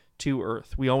locked to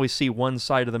Earth. We always see one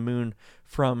side of the moon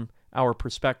from our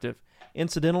perspective.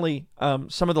 Incidentally,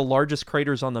 some of the largest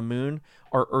craters on the moon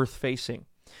are Earth-facing.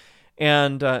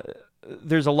 And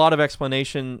there's a lot of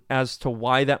explanation as to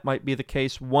why that might be the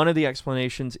case. One of the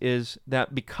explanations is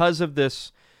that because of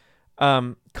this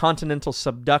continental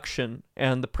subduction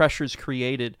and the pressures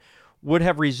created would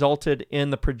have resulted in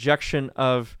the projection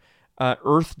of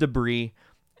Earth debris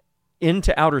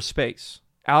into outer space,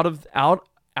 out of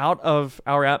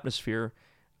our atmosphere,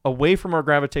 away from our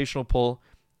gravitational pull,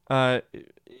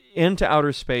 into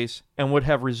outer space, and would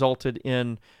have resulted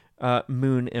in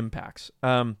moon impacts.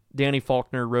 Danny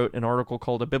Faulkner wrote an article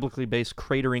called "A Biblically Based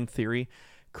Cratering Theory,"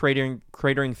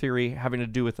 cratering theory having to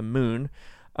do with the moon,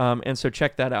 and so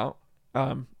check that out.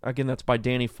 Again, that's by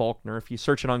Danny Faulkner. If you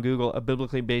search it on Google, "A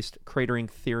Biblically Based Cratering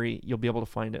Theory," you'll be able to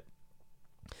find it.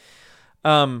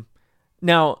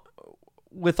 Now,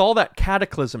 with all that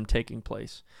cataclysm taking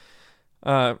place,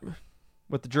 what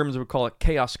the Germans would call a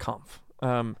Chaoskampf,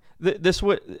 this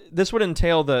would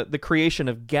entail the creation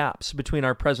of gaps between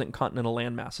our present continental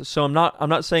land masses. So I'm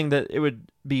not saying that it would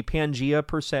be Pangea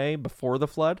per se before the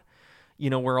flood,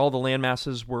 where all the land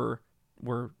masses were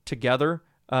together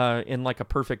in like a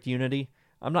perfect unity.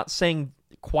 I'm not saying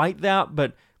quite that,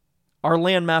 but our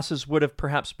land masses would have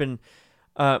perhaps been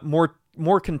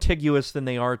more contiguous than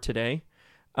they are today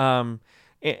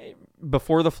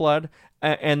before the flood,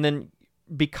 and then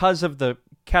because of the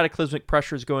cataclysmic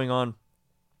pressures going on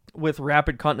with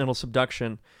rapid continental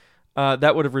subduction,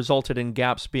 that would have resulted in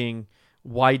gaps being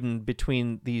widened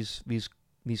between these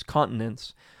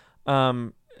continents,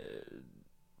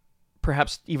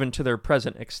 perhaps even to their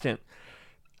present extent.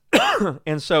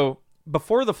 And so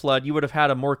before the flood, you would have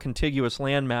had a more contiguous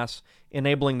landmass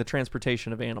enabling the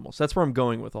transportation of animals. That's where I'm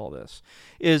going with all this,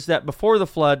 is that before the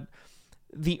flood,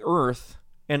 the earth,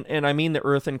 and I mean the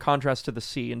earth in contrast to the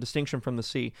sea, in distinction from the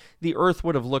sea, the earth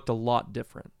would have looked a lot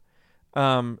different.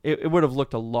 It would have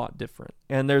looked a lot different.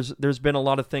 And there's been a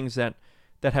lot of things that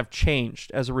have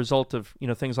changed as a result of,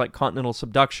 things like continental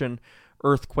subduction,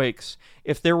 earthquakes.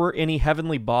 If there were any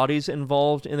heavenly bodies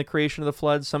involved in the creation of the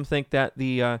flood, some think that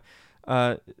the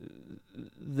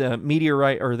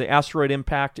meteorite or the asteroid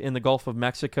impact in the Gulf of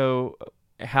Mexico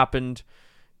happened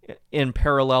in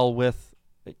parallel with,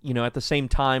 at the same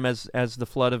time as the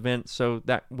flood event. So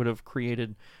that would have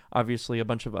created, obviously, a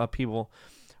bunch of upheaval.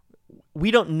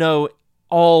 We don't know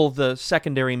all the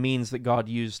secondary means that God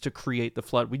used to create the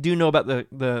flood. We do know about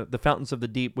the fountains of the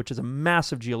deep, which is a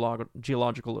massive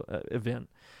geological event,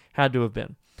 had to have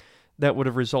been, that would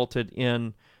have resulted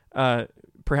in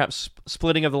perhaps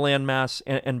splitting of the landmass,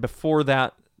 and before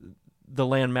that, the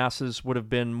land masses would have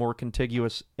been more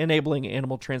contiguous, enabling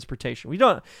animal transportation.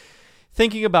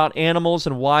 Thinking about animals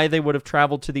and why they would have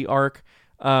traveled to the ark,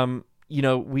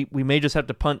 we may just have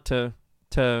to punt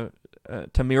to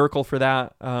miracle for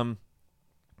that.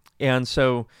 And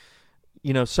so,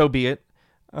 so be it.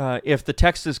 If the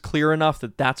text is clear enough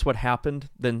that that's what happened,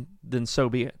 then so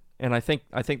be it. And I think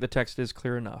the text is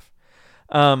clear enough.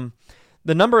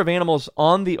 The number of animals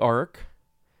on the ark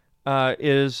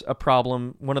is a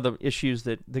problem. One of the issues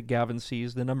that Gavin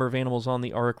sees, the number of animals on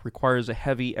the ark requires a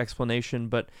heavy explanation,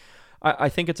 but I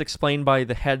think it's explained by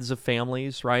the heads of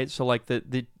families, right? So like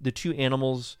the two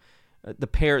animals,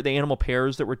 the animal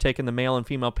pairs that were taken, the male and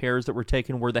female pairs that were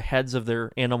taken, were the heads of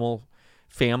their animal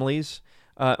families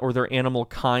or their animal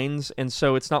kinds. And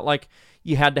so it's not like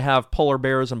you had to have polar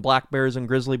bears and black bears and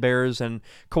grizzly bears and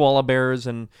koala bears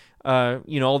and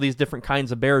all these different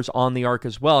kinds of bears on the ark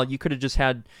as well. You could have just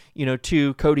had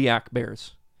two Kodiak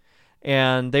bears,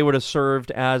 and they would have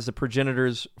served as the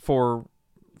progenitors for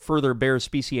further bear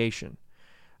speciation.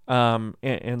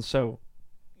 And so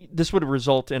this would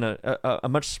result in a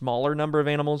much smaller number of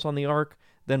animals on the ark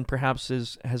than perhaps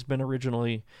has been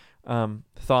originally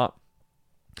thought.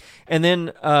 And then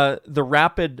the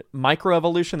rapid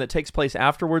microevolution that takes place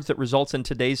afterwards that results in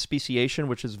today's speciation,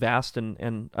 which is vast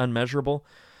and unmeasurable,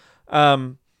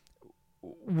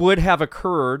 would have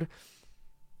occurred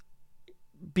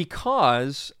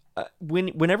because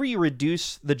whenever you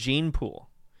reduce the gene pool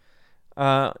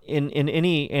in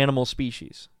any animal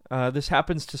species, this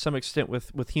happens to some extent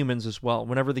with humans as well.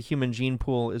 Whenever the human gene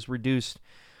pool is reduced,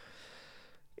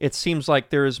 it seems like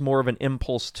there is more of an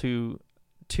impulse to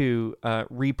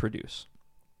reproduce.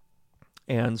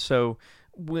 And so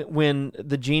when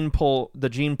the gene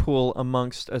pool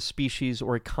amongst a species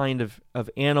or a kind of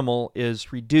animal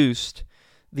is reduced,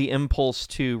 the impulse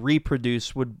to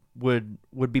reproduce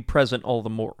would be present all the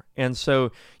more. And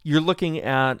so you're looking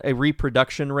at a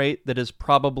reproduction rate that is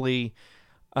probably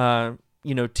 10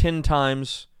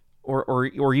 times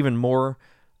or even more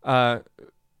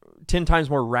 10 times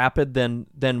more rapid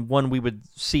than one we would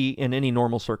see in any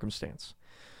normal circumstance.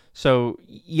 So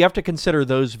you have to consider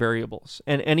those variables.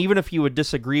 And even if you would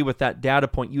disagree with that data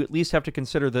point, you at least have to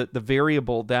consider the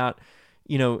variable that,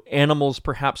 animals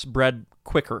perhaps bred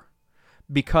quicker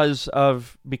because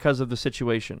of the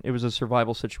situation. It was a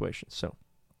survival situation. So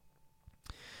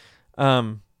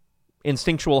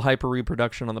instinctual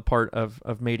hyper-reproduction on the part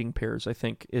of mating pairs, I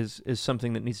think, is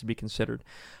something that needs to be considered.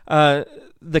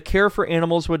 The care for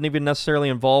animals wouldn't even necessarily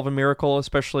involve a miracle,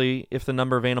 especially if the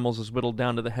number of animals is whittled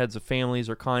down to the heads of families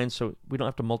or kinds, so we don't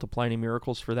have to multiply any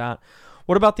miracles for that.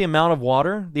 What about the amount of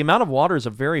water? The amount of water is a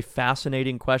very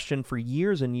fascinating question. For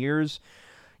years and years,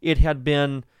 it had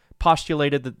been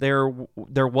postulated that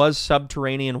there was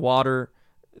subterranean water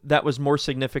that was more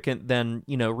significant than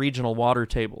regional water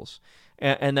tables.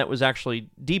 And that was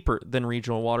actually deeper than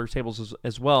regional water tables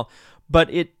as well. But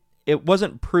it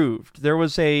wasn't proved. There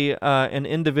was an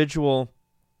individual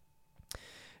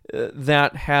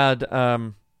that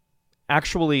had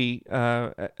actually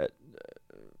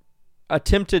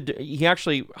attempted, he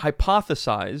actually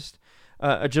hypothesized,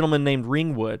 a gentleman named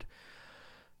Ringwood,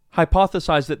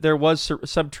 hypothesized that there was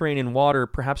subterranean water,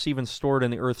 perhaps even stored in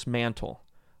the Earth's mantle.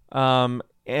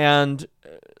 And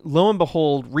lo and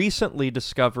behold, recently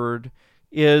discovered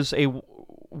is a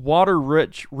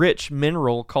water-rich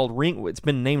mineral called ringwood. It's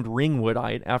been named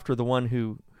ringwoodite after the one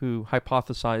who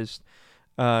hypothesized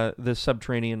this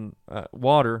subterranean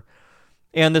water.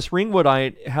 And this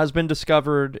ringwoodite has been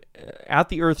discovered at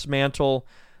the Earth's mantle,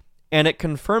 and it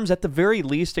confirms, at the very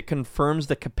least, it confirms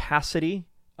the capacity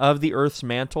of the Earth's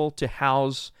mantle to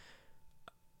house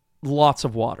lots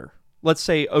of water. Let's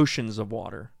say oceans of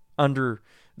water under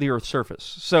the Earth's surface.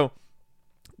 So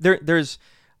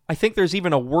I think there's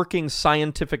even a working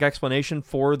scientific explanation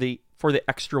for the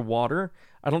extra water.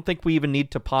 I don't think we even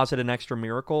need to posit an extra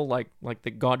miracle like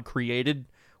that God created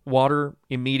water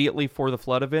immediately for the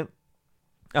flood event.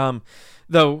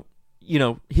 Though,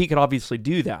 he could obviously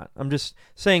do that. I'm just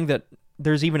saying that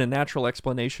there's even a natural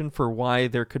explanation for why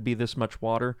there could be this much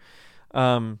water.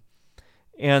 And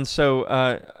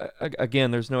so,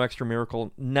 again, there's no extra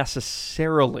miracle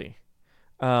necessarily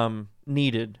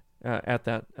needed at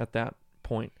that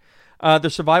point. The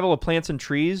survival of plants and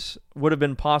trees would have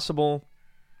been possible,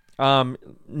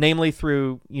 namely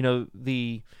through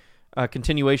the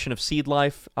continuation of seed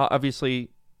life. Obviously,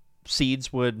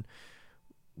 seeds would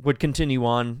would continue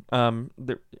on.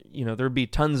 There'd be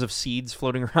tons of seeds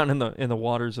floating around in the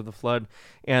waters of the flood,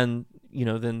 and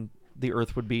then the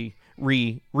earth would be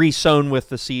re-sown with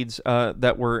the seeds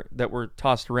that were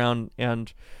tossed around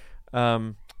and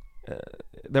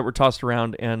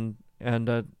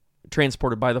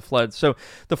transported by the flood. So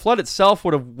the flood itself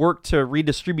would have worked to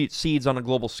redistribute seeds on a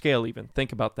global scale. Even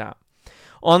think about that.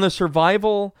 On the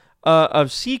survival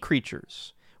of sea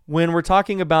creatures, when we're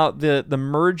talking about the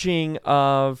merging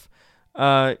of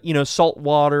salt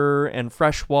water and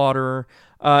fresh water,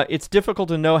 it's difficult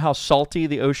to know how salty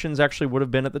the oceans actually would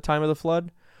have been at the time of the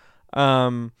flood.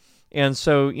 And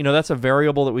so, that's a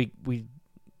variable that we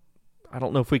I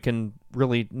don't know if we can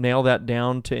really nail that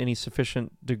down to any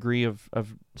sufficient degree of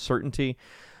certainty.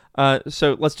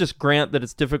 So let's just grant that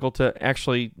it's difficult to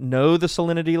actually know the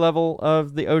salinity level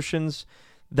of the oceans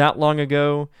that long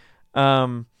ago.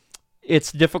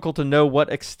 It's difficult to know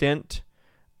what extent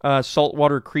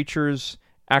saltwater creatures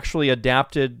actually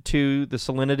adapted to the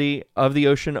salinity of the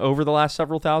ocean over the last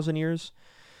several thousand years.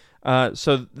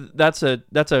 So that's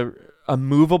a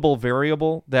movable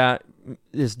variable that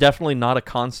is definitely not a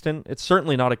constant. It's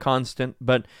certainly not a constant,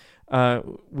 but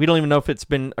we don't even know if it's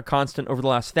been a constant over the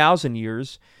last 1,000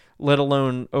 years, let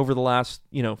alone over the last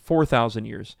 4,000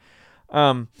 years.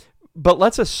 But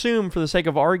let's assume, for the sake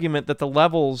of argument, that the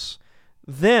levels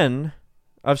then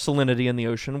of salinity in the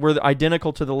ocean were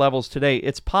identical to the levels today.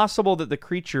 It's possible that the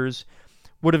creatures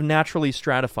would have naturally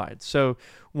stratified. So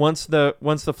once the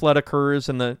flood occurs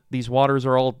and these waters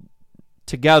are all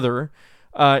together,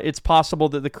 it's possible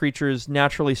that the creatures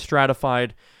naturally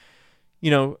stratified,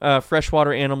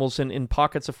 freshwater animals in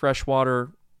pockets of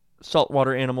freshwater,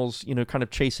 saltwater animals, kind of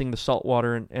chasing the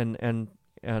saltwater and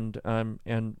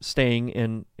staying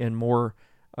in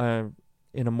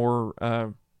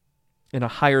a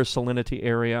higher salinity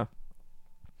area.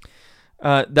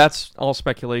 That's all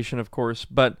speculation, of course,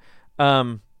 but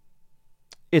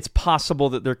it's possible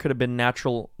that there could have been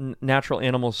natural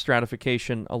animal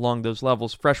stratification along those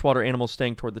levels. Freshwater animals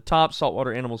staying toward the top,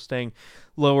 saltwater animals staying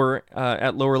lower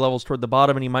at lower levels toward the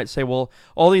bottom. And you might say, well,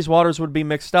 all these waters would be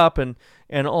mixed up, and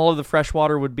all of the fresh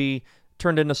water would be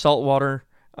turned into salt water,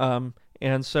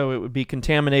 and so it would be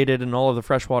contaminated, and all of the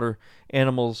freshwater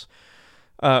animals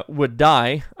would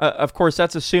die. Of course,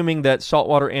 that's assuming that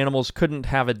saltwater animals couldn't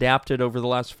have adapted over the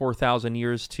last 4,000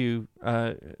 years to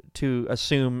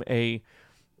assume a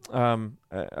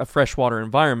freshwater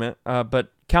environment.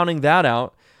 But counting that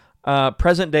out,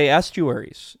 present-day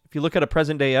estuaries. If you look at a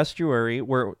present-day estuary,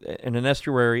 and an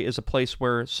estuary is a place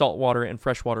where saltwater and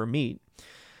freshwater meet,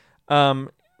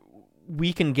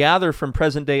 we can gather from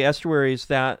present-day estuaries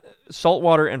that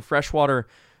saltwater and freshwater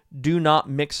do not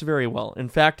mix very well. In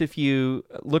fact, if you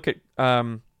look at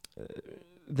the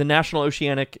National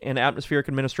Oceanic and Atmospheric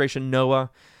Administration, NOAA,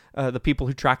 the people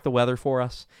who track the weather for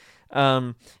us,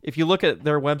 if you look at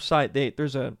their website,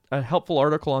 there's a helpful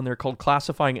article on there called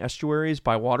Classifying Estuaries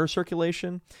by Water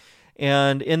Circulation.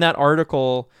 And in that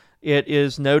article, it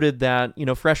is noted that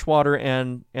freshwater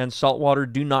and saltwater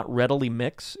do not readily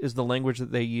mix, is the language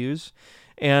that they use.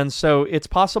 And so it's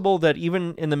possible that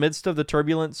even in the midst of the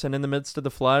turbulence and in the midst of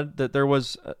the flood, that there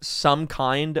was some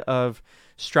kind of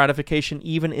stratification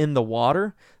even in the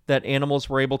water that animals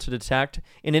were able to detect.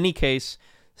 In any case,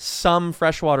 some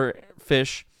freshwater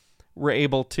fish were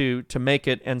able to make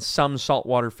it, and some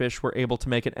saltwater fish were able to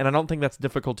make it. And I don't think that's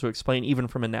difficult to explain even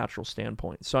from a natural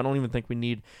standpoint. So I don't even think we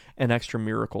need an extra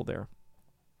miracle there.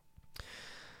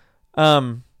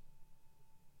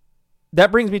 That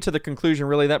brings me to the conclusion,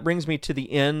 really. That brings me to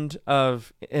the end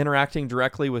of interacting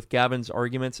directly with Gavin's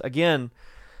arguments. Again,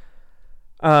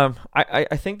 I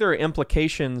think there are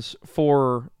implications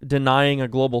for denying a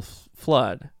global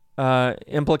flood,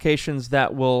 implications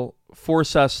that will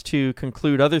force us to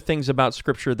conclude other things about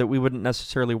Scripture that we wouldn't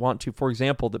necessarily want to. For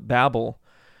example, that Babel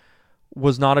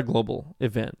was not a global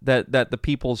event, that the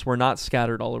peoples were not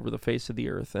scattered all over the face of the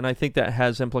earth. And I think that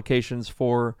has implications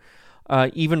for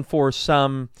even for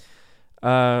some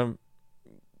modern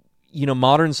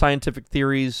scientific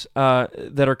theories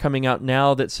that are coming out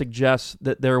now that suggest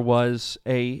that there was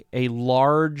a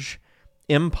large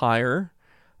empire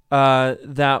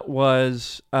that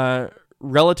was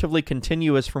relatively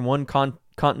continuous from one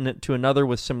continent to another,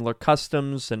 with similar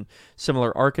customs and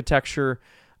similar architecture,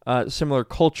 similar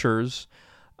cultures.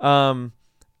 I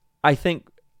think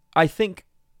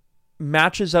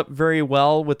matches up very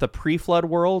well with the pre-flood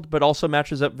world, but also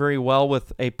matches up very well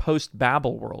with a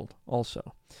post-Babel world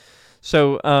also.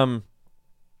 So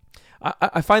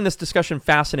I find this discussion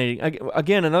fascinating.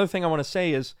 Again, another thing I want to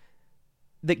say is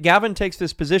that Gavin takes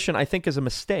this position, I think, is a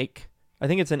mistake. I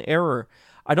think it's an error.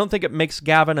 I don't think it makes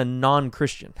Gavin a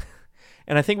non-Christian.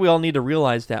 And I think we all need to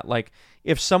realize that. Like,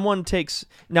 if someone takes...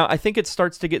 Now, I think it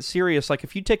starts to get serious. Like,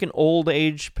 if you take an old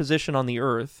age position on the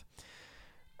earth,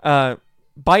 by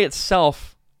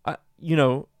itself, I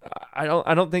don't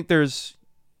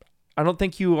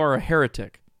think you are a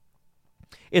heretic.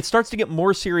 It starts to get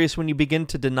more serious when you begin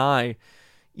to deny,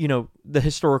 the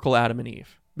historical Adam and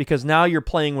Eve, because now you're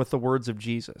playing with the words of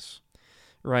Jesus,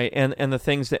 right? And the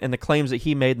things and the claims that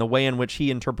he made and the way in which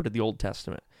he interpreted the Old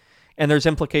Testament. And there's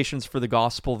implications for the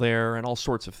gospel there and all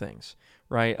sorts of things,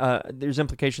 right? There's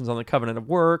implications on the covenant of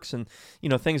works and,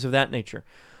 things of that nature.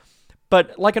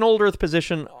 But like an old earth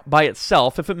position by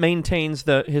itself, if it maintains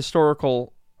the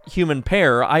historical human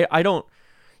pair, I don't,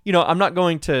 I'm not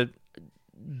going to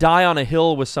die on a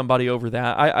hill with somebody over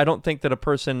that. I don't think that a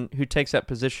person who takes that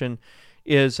position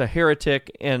is a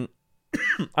heretic, and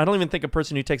I don't even think a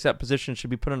person who takes that position should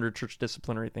be put under church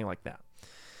discipline or anything like that.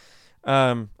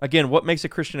 Again, what makes a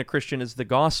Christian is the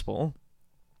gospel.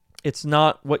 It's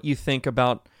not what you think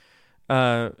about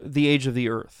the age of the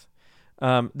earth.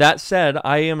 That said,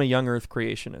 I am a young earth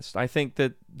creationist. I think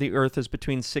that the earth is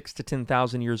between 6,000 to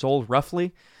 10,000 years old,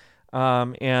 roughly,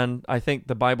 and I think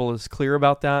the Bible is clear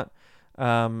about that,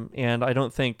 and I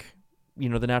don't think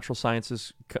the natural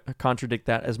sciences contradict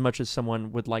that as much as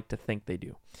someone would like to think they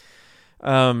do.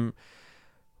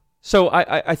 So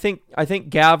I think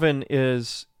Gavin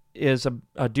is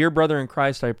a dear brother in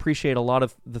Christ. I appreciate a lot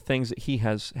of the things that he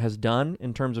has done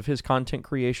in terms of his content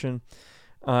creation,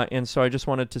 and so I just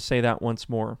wanted to say that once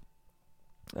more.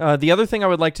 The other thing I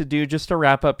would like to do, just to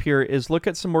wrap up here, is look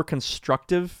at some more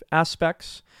constructive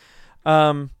aspects.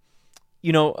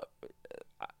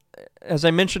 As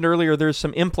I mentioned earlier, there's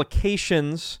some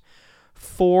implications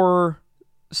for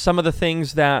some of the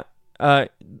things that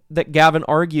Gavin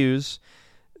argues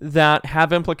that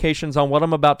have implications on what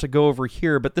I'm about to go over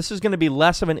here, but this is going to be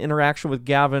less of an interaction with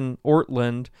Gavin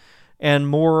Ortlund and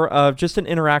more of just an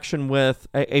interaction with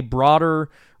a broader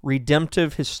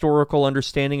redemptive historical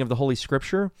understanding of the Holy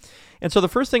Scripture. And so the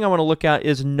first thing I want to look at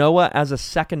is Noah as a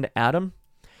second Adam.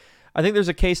 I think there's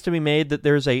a case to be made that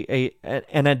there's an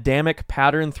Adamic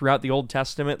pattern throughout the Old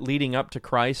Testament leading up to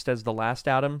Christ as the last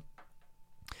Adam.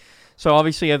 So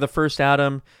obviously you have the first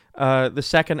Adam. The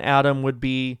second Adam would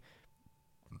be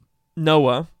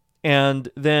Noah, and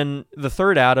then the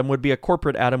third Adam would be a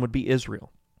corporate Adam, would be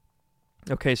Israel.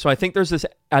 Okay, so I think there's this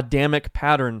Adamic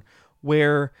pattern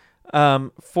where,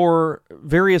 for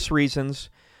various reasons,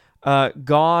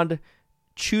 God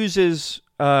chooses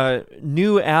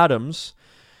new Adams,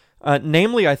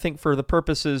 namely, I think, for the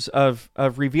purposes of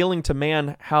revealing to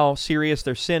man how serious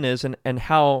their sin is and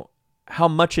how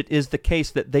much it is the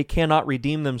case that they cannot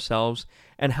redeem themselves,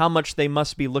 and how much they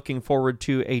must be looking forward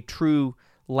to a true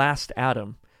last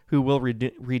Adam who will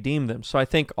redeem them. So I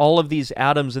think all of these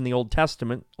Adams in the Old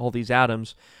Testament, all these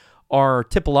Adams, are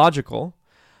typological.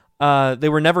 They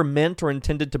were never meant or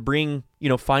intended to bring,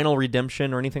 final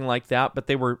redemption or anything like that, but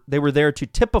they were there to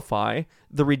typify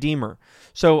the Redeemer.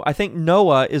 So I think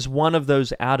Noah is one of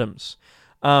those Adams.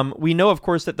 We know, of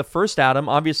course, that the first Adam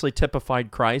obviously typified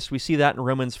Christ. We see that in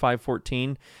Romans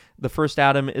 5:14. The first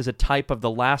Adam is a type of the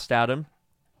last Adam.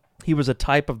 He was a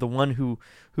type of the one who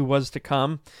was to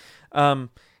come.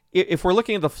 If we're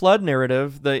looking at the flood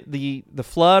narrative, the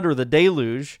flood or the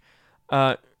deluge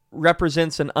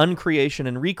represents an uncreation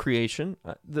and recreation.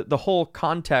 The whole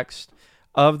context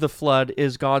of the flood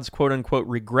is God's quote-unquote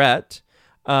regret,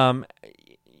 and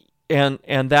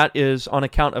that is on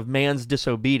account of man's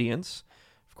disobedience.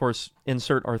 Of course,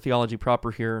 insert our theology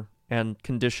proper here and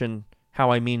condition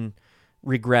how I mean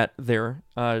regret there.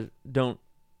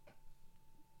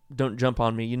 Don't jump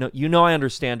on me. You know I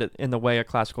understand it in the way a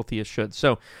classical theist should.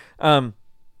 So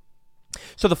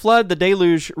the flood, the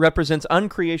deluge, represents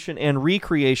uncreation and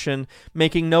recreation,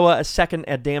 making Noah a second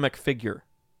Adamic figure,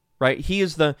 right? He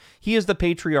is the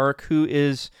patriarch who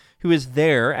is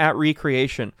there at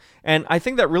recreation. And I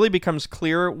think that really becomes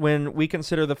clear when we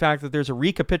consider the fact that there's a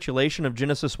recapitulation of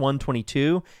Genesis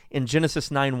 1:22 and Genesis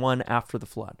 9:1 after the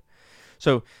flood.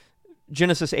 So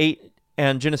Genesis 8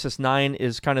 and Genesis 9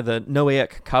 is kind of the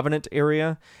Noahic covenant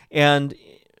area, and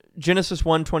Genesis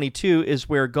 1:22 is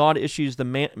where God issues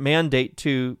the mandate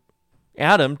to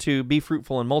Adam to be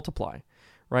fruitful and multiply,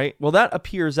 right? Well,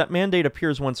 that mandate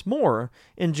appears once more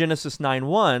in Genesis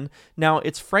 9:1. Now,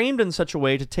 it's framed in such a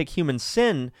way to take human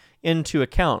sin into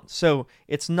account. So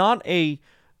it's not a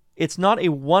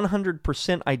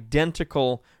 100%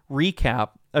 identical recap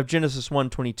of Genesis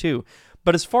 1:22.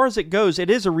 But as far as it goes,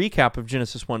 it is a recap of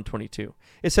Genesis 1:22.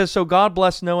 It says, "So God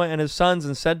blessed Noah and his sons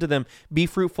and said to them, 'Be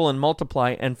fruitful and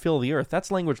multiply and fill the earth.'" That's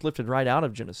language lifted right out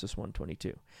of Genesis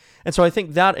 1:22. And so I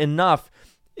think that enough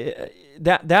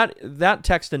that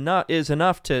text is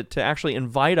enough to actually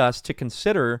invite us to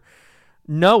consider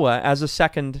Noah as a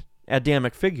second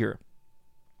Adamic figure.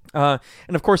 And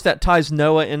of course, that ties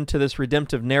Noah into this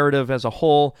redemptive narrative as a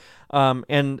whole,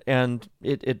 and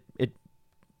it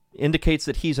indicates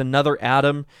that he's another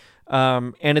Adam,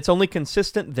 and it's only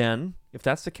consistent then, if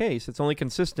that's the case, it's only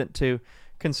consistent to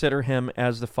consider him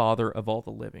as the father of all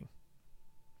the living.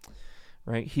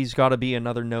 Right? He's got to be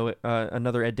another Noah,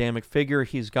 another Adamic figure.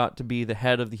 He's got to be the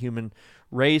head of the human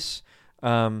race.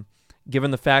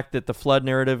 Given the fact that the flood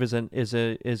narrative is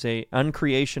a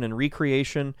uncreation and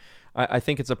recreation, I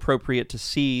think it's appropriate to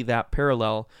see that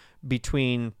parallel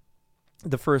between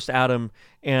the first Adam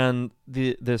and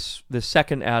the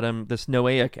second Adam, this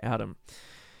Noahic Adam.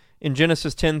 In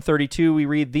Genesis 10:32, we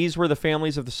read, "These were the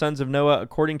families of the sons of Noah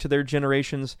according to their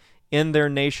generations in their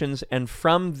nations, and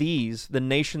from these the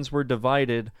nations were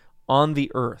divided on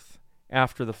the earth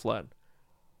after the flood."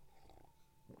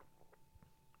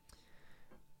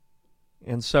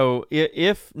 And so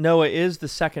if Noah is the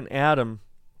second Adam,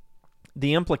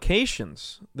 the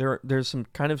implications, there's some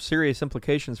kind of serious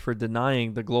implications for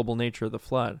denying the global nature of the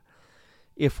flood.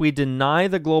 If we deny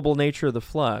the global nature of the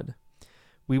flood,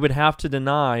 we would have to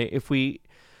deny, if we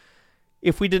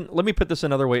didn't, let me put this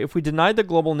another way, if we denied the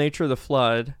global nature of the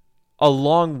flood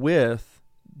along with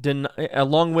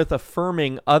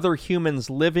affirming other humans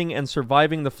living and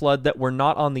surviving the flood that were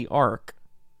not on the ark,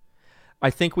 I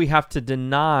think we have to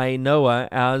deny Noah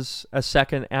as a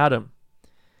second Adam.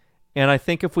 And I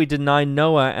think if we deny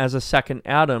Noah as a second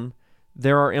Adam,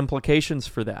 there are implications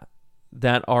for that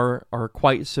are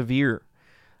quite severe.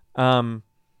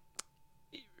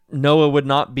 Noah would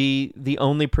not be the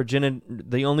only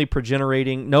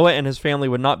progenerating. Noah and his family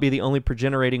would not be the only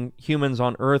progenerating humans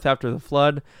on earth after the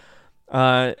flood,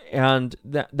 and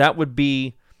that would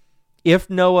be if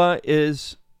Noah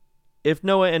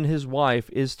and his wife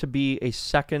is to be a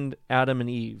second Adam and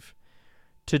Eve.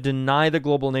 To deny the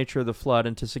global nature of the flood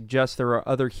and to suggest there are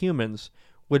other humans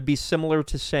would be similar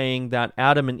to saying that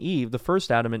Adam and Eve, the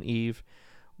first Adam and Eve,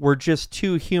 were just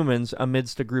two humans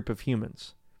amidst a group of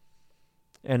humans.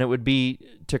 And it would be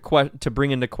to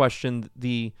bring into question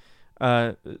the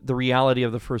reality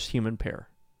of the first human pair.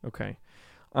 Okay,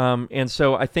 and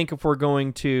so I think if we're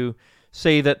going to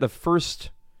say that the first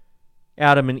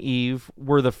Adam and Eve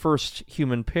were the first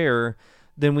human pair,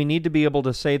 then we need to be able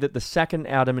to say that the second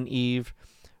Adam and Eve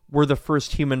were the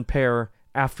first human pair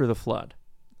after the flood.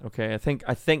 Okay, I think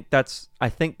that's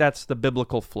the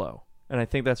biblical flow, and I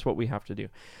think that's what we have to do.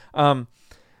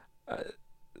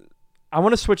 I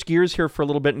want to switch gears here for a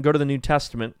little bit and go to the New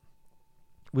Testament.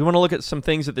 We want to look at some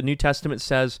things that the New Testament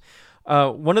says.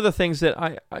 One of the things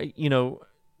that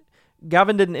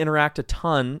Gavin didn't interact a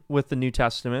ton with the New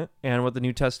Testament and what the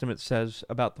New Testament says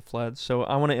about the flood, so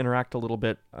I want to interact a little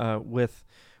bit with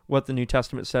what the New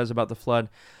Testament says about the flood.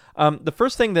 The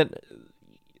first thing that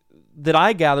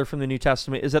I gather from the New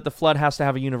Testament is that the flood has to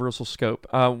have a universal scope.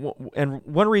 And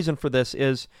one reason for this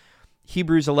is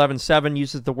Hebrews 11:7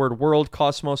 uses the word world,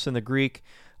 cosmos, in the Greek,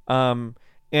 and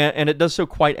it does so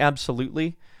quite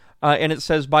absolutely. And it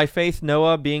says, "By faith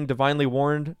Noah, being divinely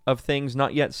warned of things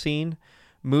not yet seen,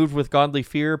 moved with godly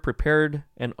fear, prepared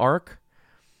an ark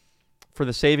for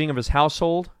the saving of his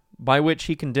household, by which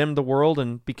he condemned the world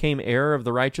and became heir of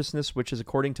the righteousness which is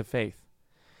according to faith."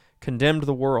 Condemned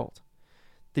the world.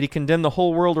 Did he condemn the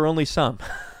whole world or only some?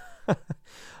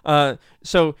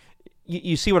 So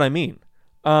you see what I mean.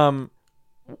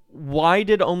 Why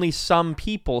did only some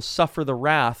people suffer the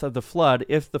wrath of the flood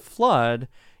if the flood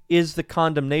is the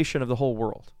condemnation of the whole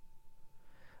world?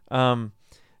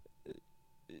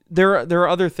 There are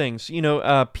other things.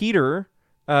 Peter,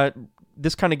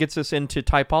 this kind of gets us into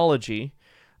typology,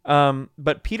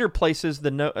 but Peter places the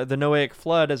Noahic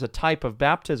flood as a type of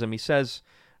baptism. He says,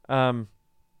 and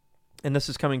this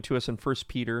is coming to us in 1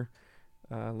 Peter.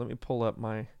 Let me pull up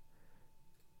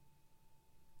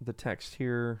the text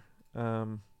here.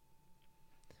 I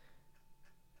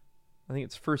think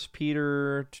it's 1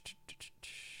 Peter.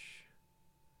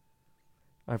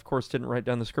 I, of course, didn't write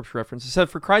down the scripture reference. It said,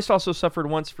 "For Christ also suffered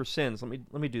once for sins."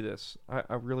 Let me do this.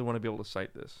 I really want to be able to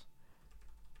cite this.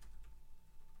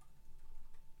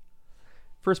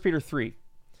 1 Peter 3.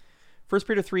 1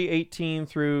 Peter 3:18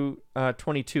 through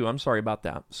 22. I'm sorry about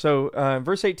that. So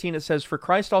verse 18, it says, "For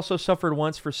Christ also suffered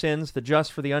once for sins, the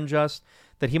just for the unjust,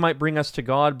 that he might bring us to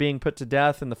God, being put to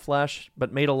death in the flesh,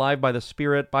 but made alive by the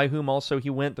Spirit, by whom also he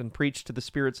went and preached to the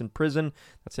spirits in prison."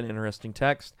 That's an interesting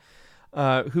text.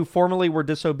 "Who formerly were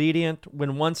disobedient,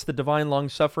 when once the divine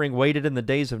long-suffering waited in the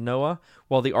days of Noah,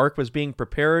 while the ark was being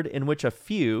prepared, in which a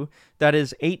few, that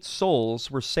is 8 souls,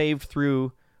 were saved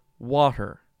through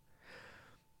water."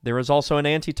 There is also an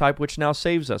antitype which now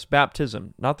saves us,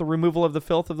 baptism, not the removal of the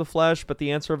filth of the flesh, but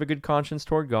the answer of a good conscience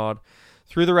toward God,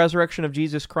 through the resurrection of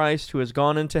Jesus Christ, who has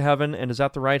gone into heaven and is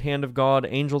at the right hand of God,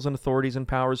 angels and authorities and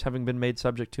powers having been made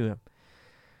subject to him.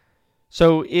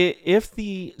 So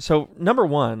number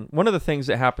one of the things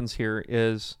that happens here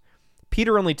is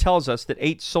Peter only tells us that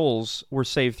 8 souls were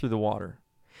saved through the water.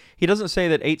 He doesn't say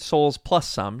that 8 souls plus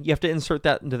some. You have to insert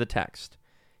that into the text.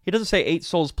 He doesn't say 8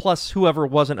 souls plus whoever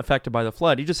wasn't affected by the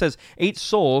flood. He just says 8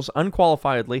 souls,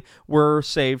 unqualifiedly, were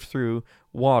saved through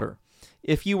water.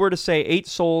 If you were to say 8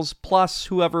 souls plus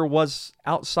whoever was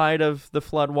outside of the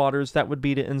flood waters, that would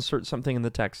be to insert something in the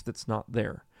text that's not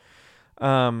there.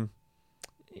 And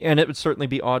it would certainly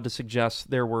be odd to suggest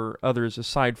there were others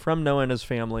aside from Noah and his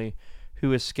family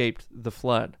who escaped the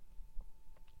flood,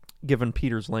 given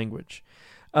Peter's language.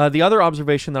 The other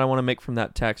observation that I want to make from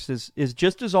that text is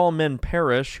just as all men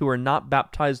perish who are not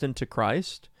baptized into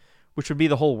Christ, which would be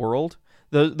the whole world,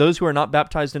 those who are not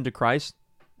baptized into Christ,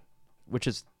 which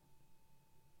is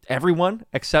everyone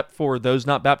except for those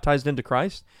not baptized into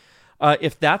Christ,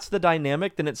 if that's the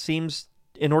dynamic, then it seems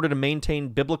in order to maintain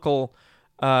biblical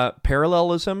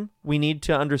parallelism, we need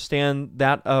to understand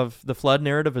that of the flood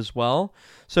narrative as well.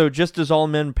 So just as all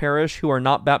men perish who are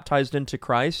not baptized into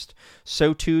Christ,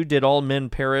 so too did all men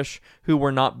perish who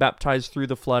were not baptized through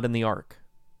the flood in the ark.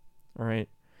 All right.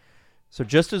 So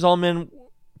just as all men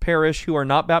perish who are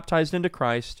not baptized into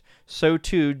Christ, so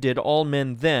too did all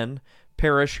men then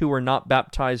perish who were not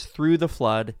baptized through the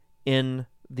flood in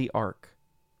the ark.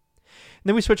 And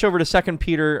then we switch over to 2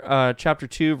 Peter chapter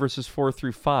 2, verses 4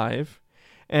 through 5.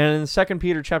 And in 2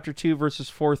 Peter chapter 2, verses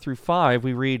 4 through 5,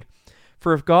 we read,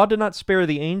 "For if God did not spare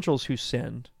the angels who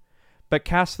sinned, but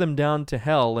cast them down to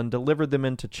hell and delivered them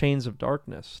into chains of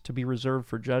darkness to be reserved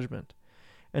for judgment,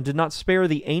 and did not spare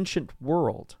the ancient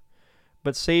world,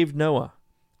 but saved Noah,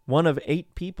 one of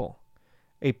 8 people,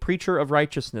 a preacher of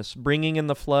righteousness, bringing in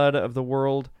the flood on the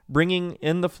world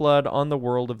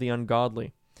of the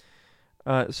ungodly."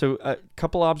 So a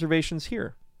couple observations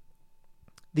here.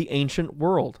 The ancient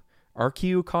world,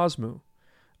 Archeu Cosmou,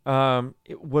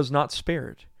 it was not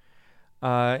spared.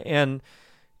 And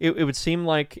it would seem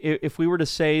like if we were to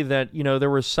say that, there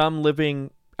were some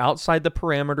living outside the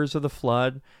parameters of the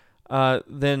flood,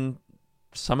 then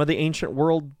some of the ancient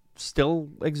world still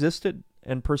existed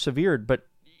and persevered. But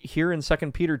here in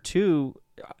 2 Peter 2,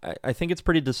 I think it's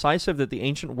pretty decisive that the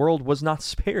ancient world was not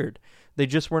spared. They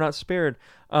just were not spared.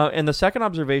 And the second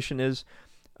observation is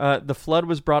the flood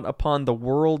was brought upon the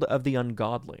world of the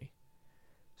ungodly.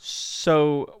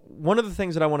 So one of the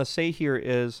things that I want to say here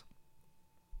is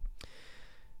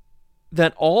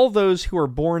that all those who are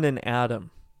born in Adam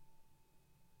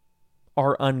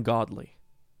are ungodly.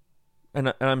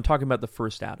 And I'm talking about the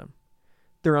first Adam.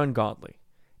 They're ungodly.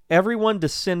 Everyone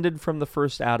descended from the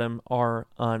first Adam are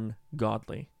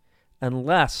ungodly,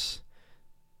 unless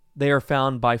they are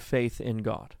found by faith in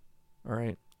God. All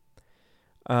right?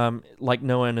 Like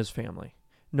Noah and his family.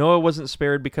 Noah wasn't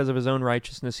spared because of his own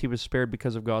righteousness. He was spared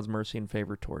because of God's mercy and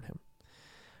favor toward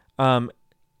him.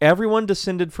 Everyone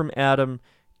descended from Adam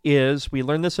we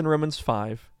learn this in Romans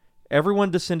 5,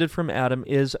 everyone descended from Adam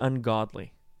is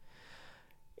ungodly.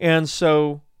 And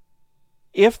so,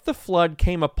 if the flood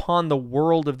came upon the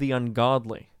world of the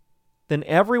ungodly, then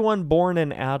everyone born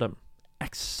in Adam,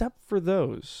 except for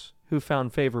those who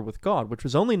found favor with God, which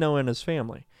was only Noah and his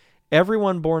family,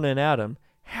 everyone born in Adam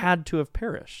had to have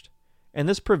perished. And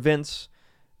this prevents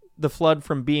the flood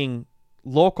from being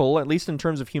local, at least in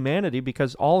terms of humanity,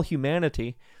 because all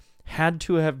humanity had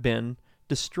to have been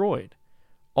destroyed.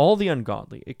 All the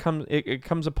ungodly. It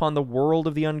comes upon the world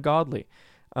of the ungodly.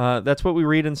 That's what we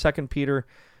read in 2 Peter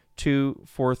 2,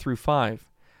 4 through 5.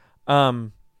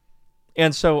 And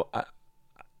so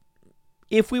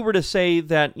if we were to say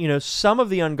that, some of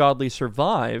the ungodly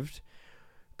survived,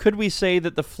 could we say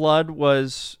that the flood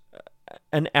was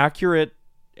an accurate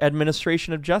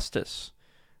administration of justice,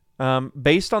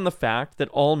 based on the fact that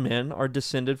all men are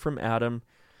descended from Adam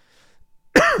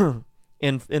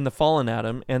in the fallen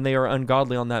Adam, and they are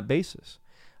ungodly on that basis?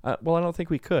 Well, I don't think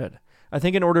we could. I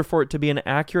think in order for it to be an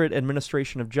accurate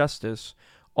administration of justice,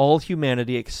 all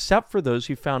humanity, except for those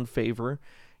who found favor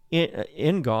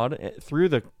in God through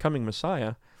the coming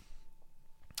Messiah,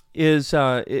 is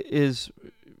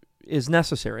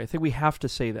necessary. I think we have to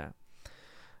say that.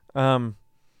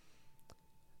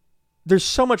 There's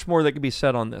so much more that could be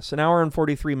said on this. An hour and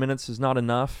 43 minutes is not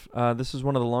enough. This is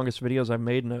one of the longest videos I've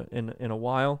made in a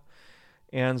while.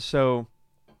 And so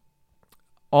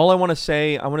all I want to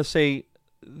say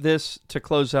this to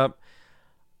close up.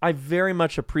 I very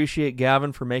much appreciate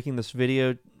Gavin for making this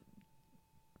video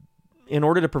in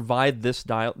order to provide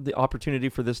the opportunity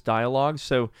for this dialogue.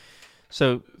 So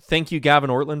thank you, Gavin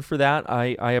Ortlund, for that.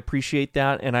 I appreciate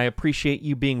that, and I appreciate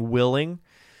you being willing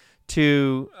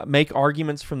to make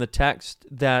arguments from the text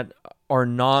that are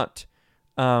not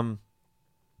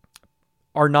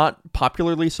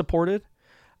popularly supported,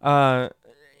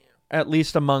 at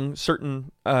least among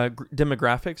certain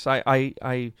demographics.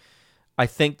 I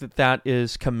think that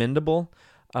is commendable,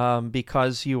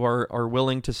 because you are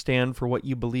willing to stand for what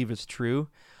you believe is true.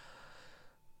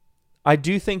 I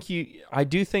do think you've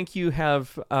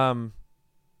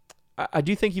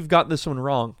got this one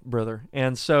wrong, brother.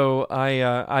 And so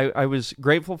I was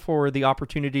grateful for the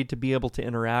opportunity to be able to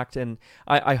interact, and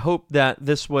I hope that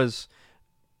the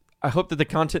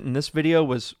content in this video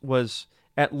was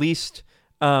at least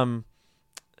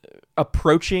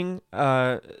approaching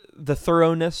the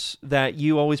thoroughness that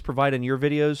you always provide in your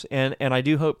videos, and I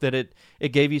do hope that it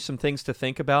gave you some things to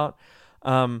think about.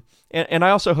 And I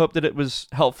also hope that it was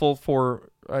helpful for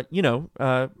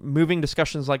moving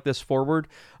discussions like this forward.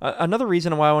 Another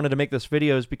reason why I wanted to make this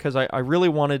video is because I really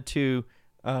wanted to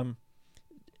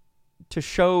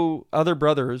show other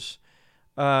brothers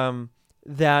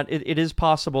that it is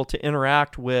possible to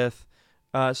interact with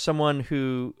someone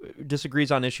who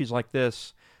disagrees on issues like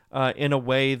this in a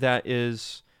way that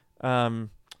is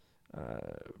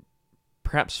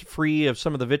perhaps free of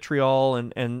some of the vitriol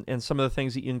and some of the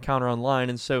things that you encounter online.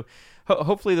 And so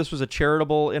hopefully this was a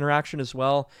charitable interaction as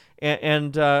well.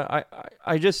 And Gavin,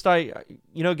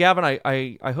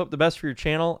 I hope the best for your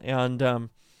channel, and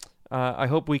I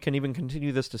hope we can even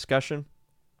continue this discussion.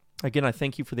 Again, I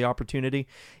thank you for the opportunity.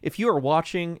 If you are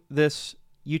watching this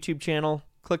YouTube channel,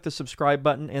 click the subscribe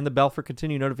button and the bell for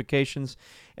continued notifications.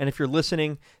 And if you're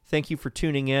listening, thank you for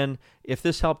tuning in. If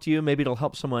this helped you, maybe it'll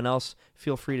help someone else.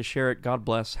 Feel free to share it. God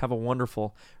bless. Have a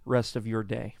wonderful rest of your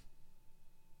day.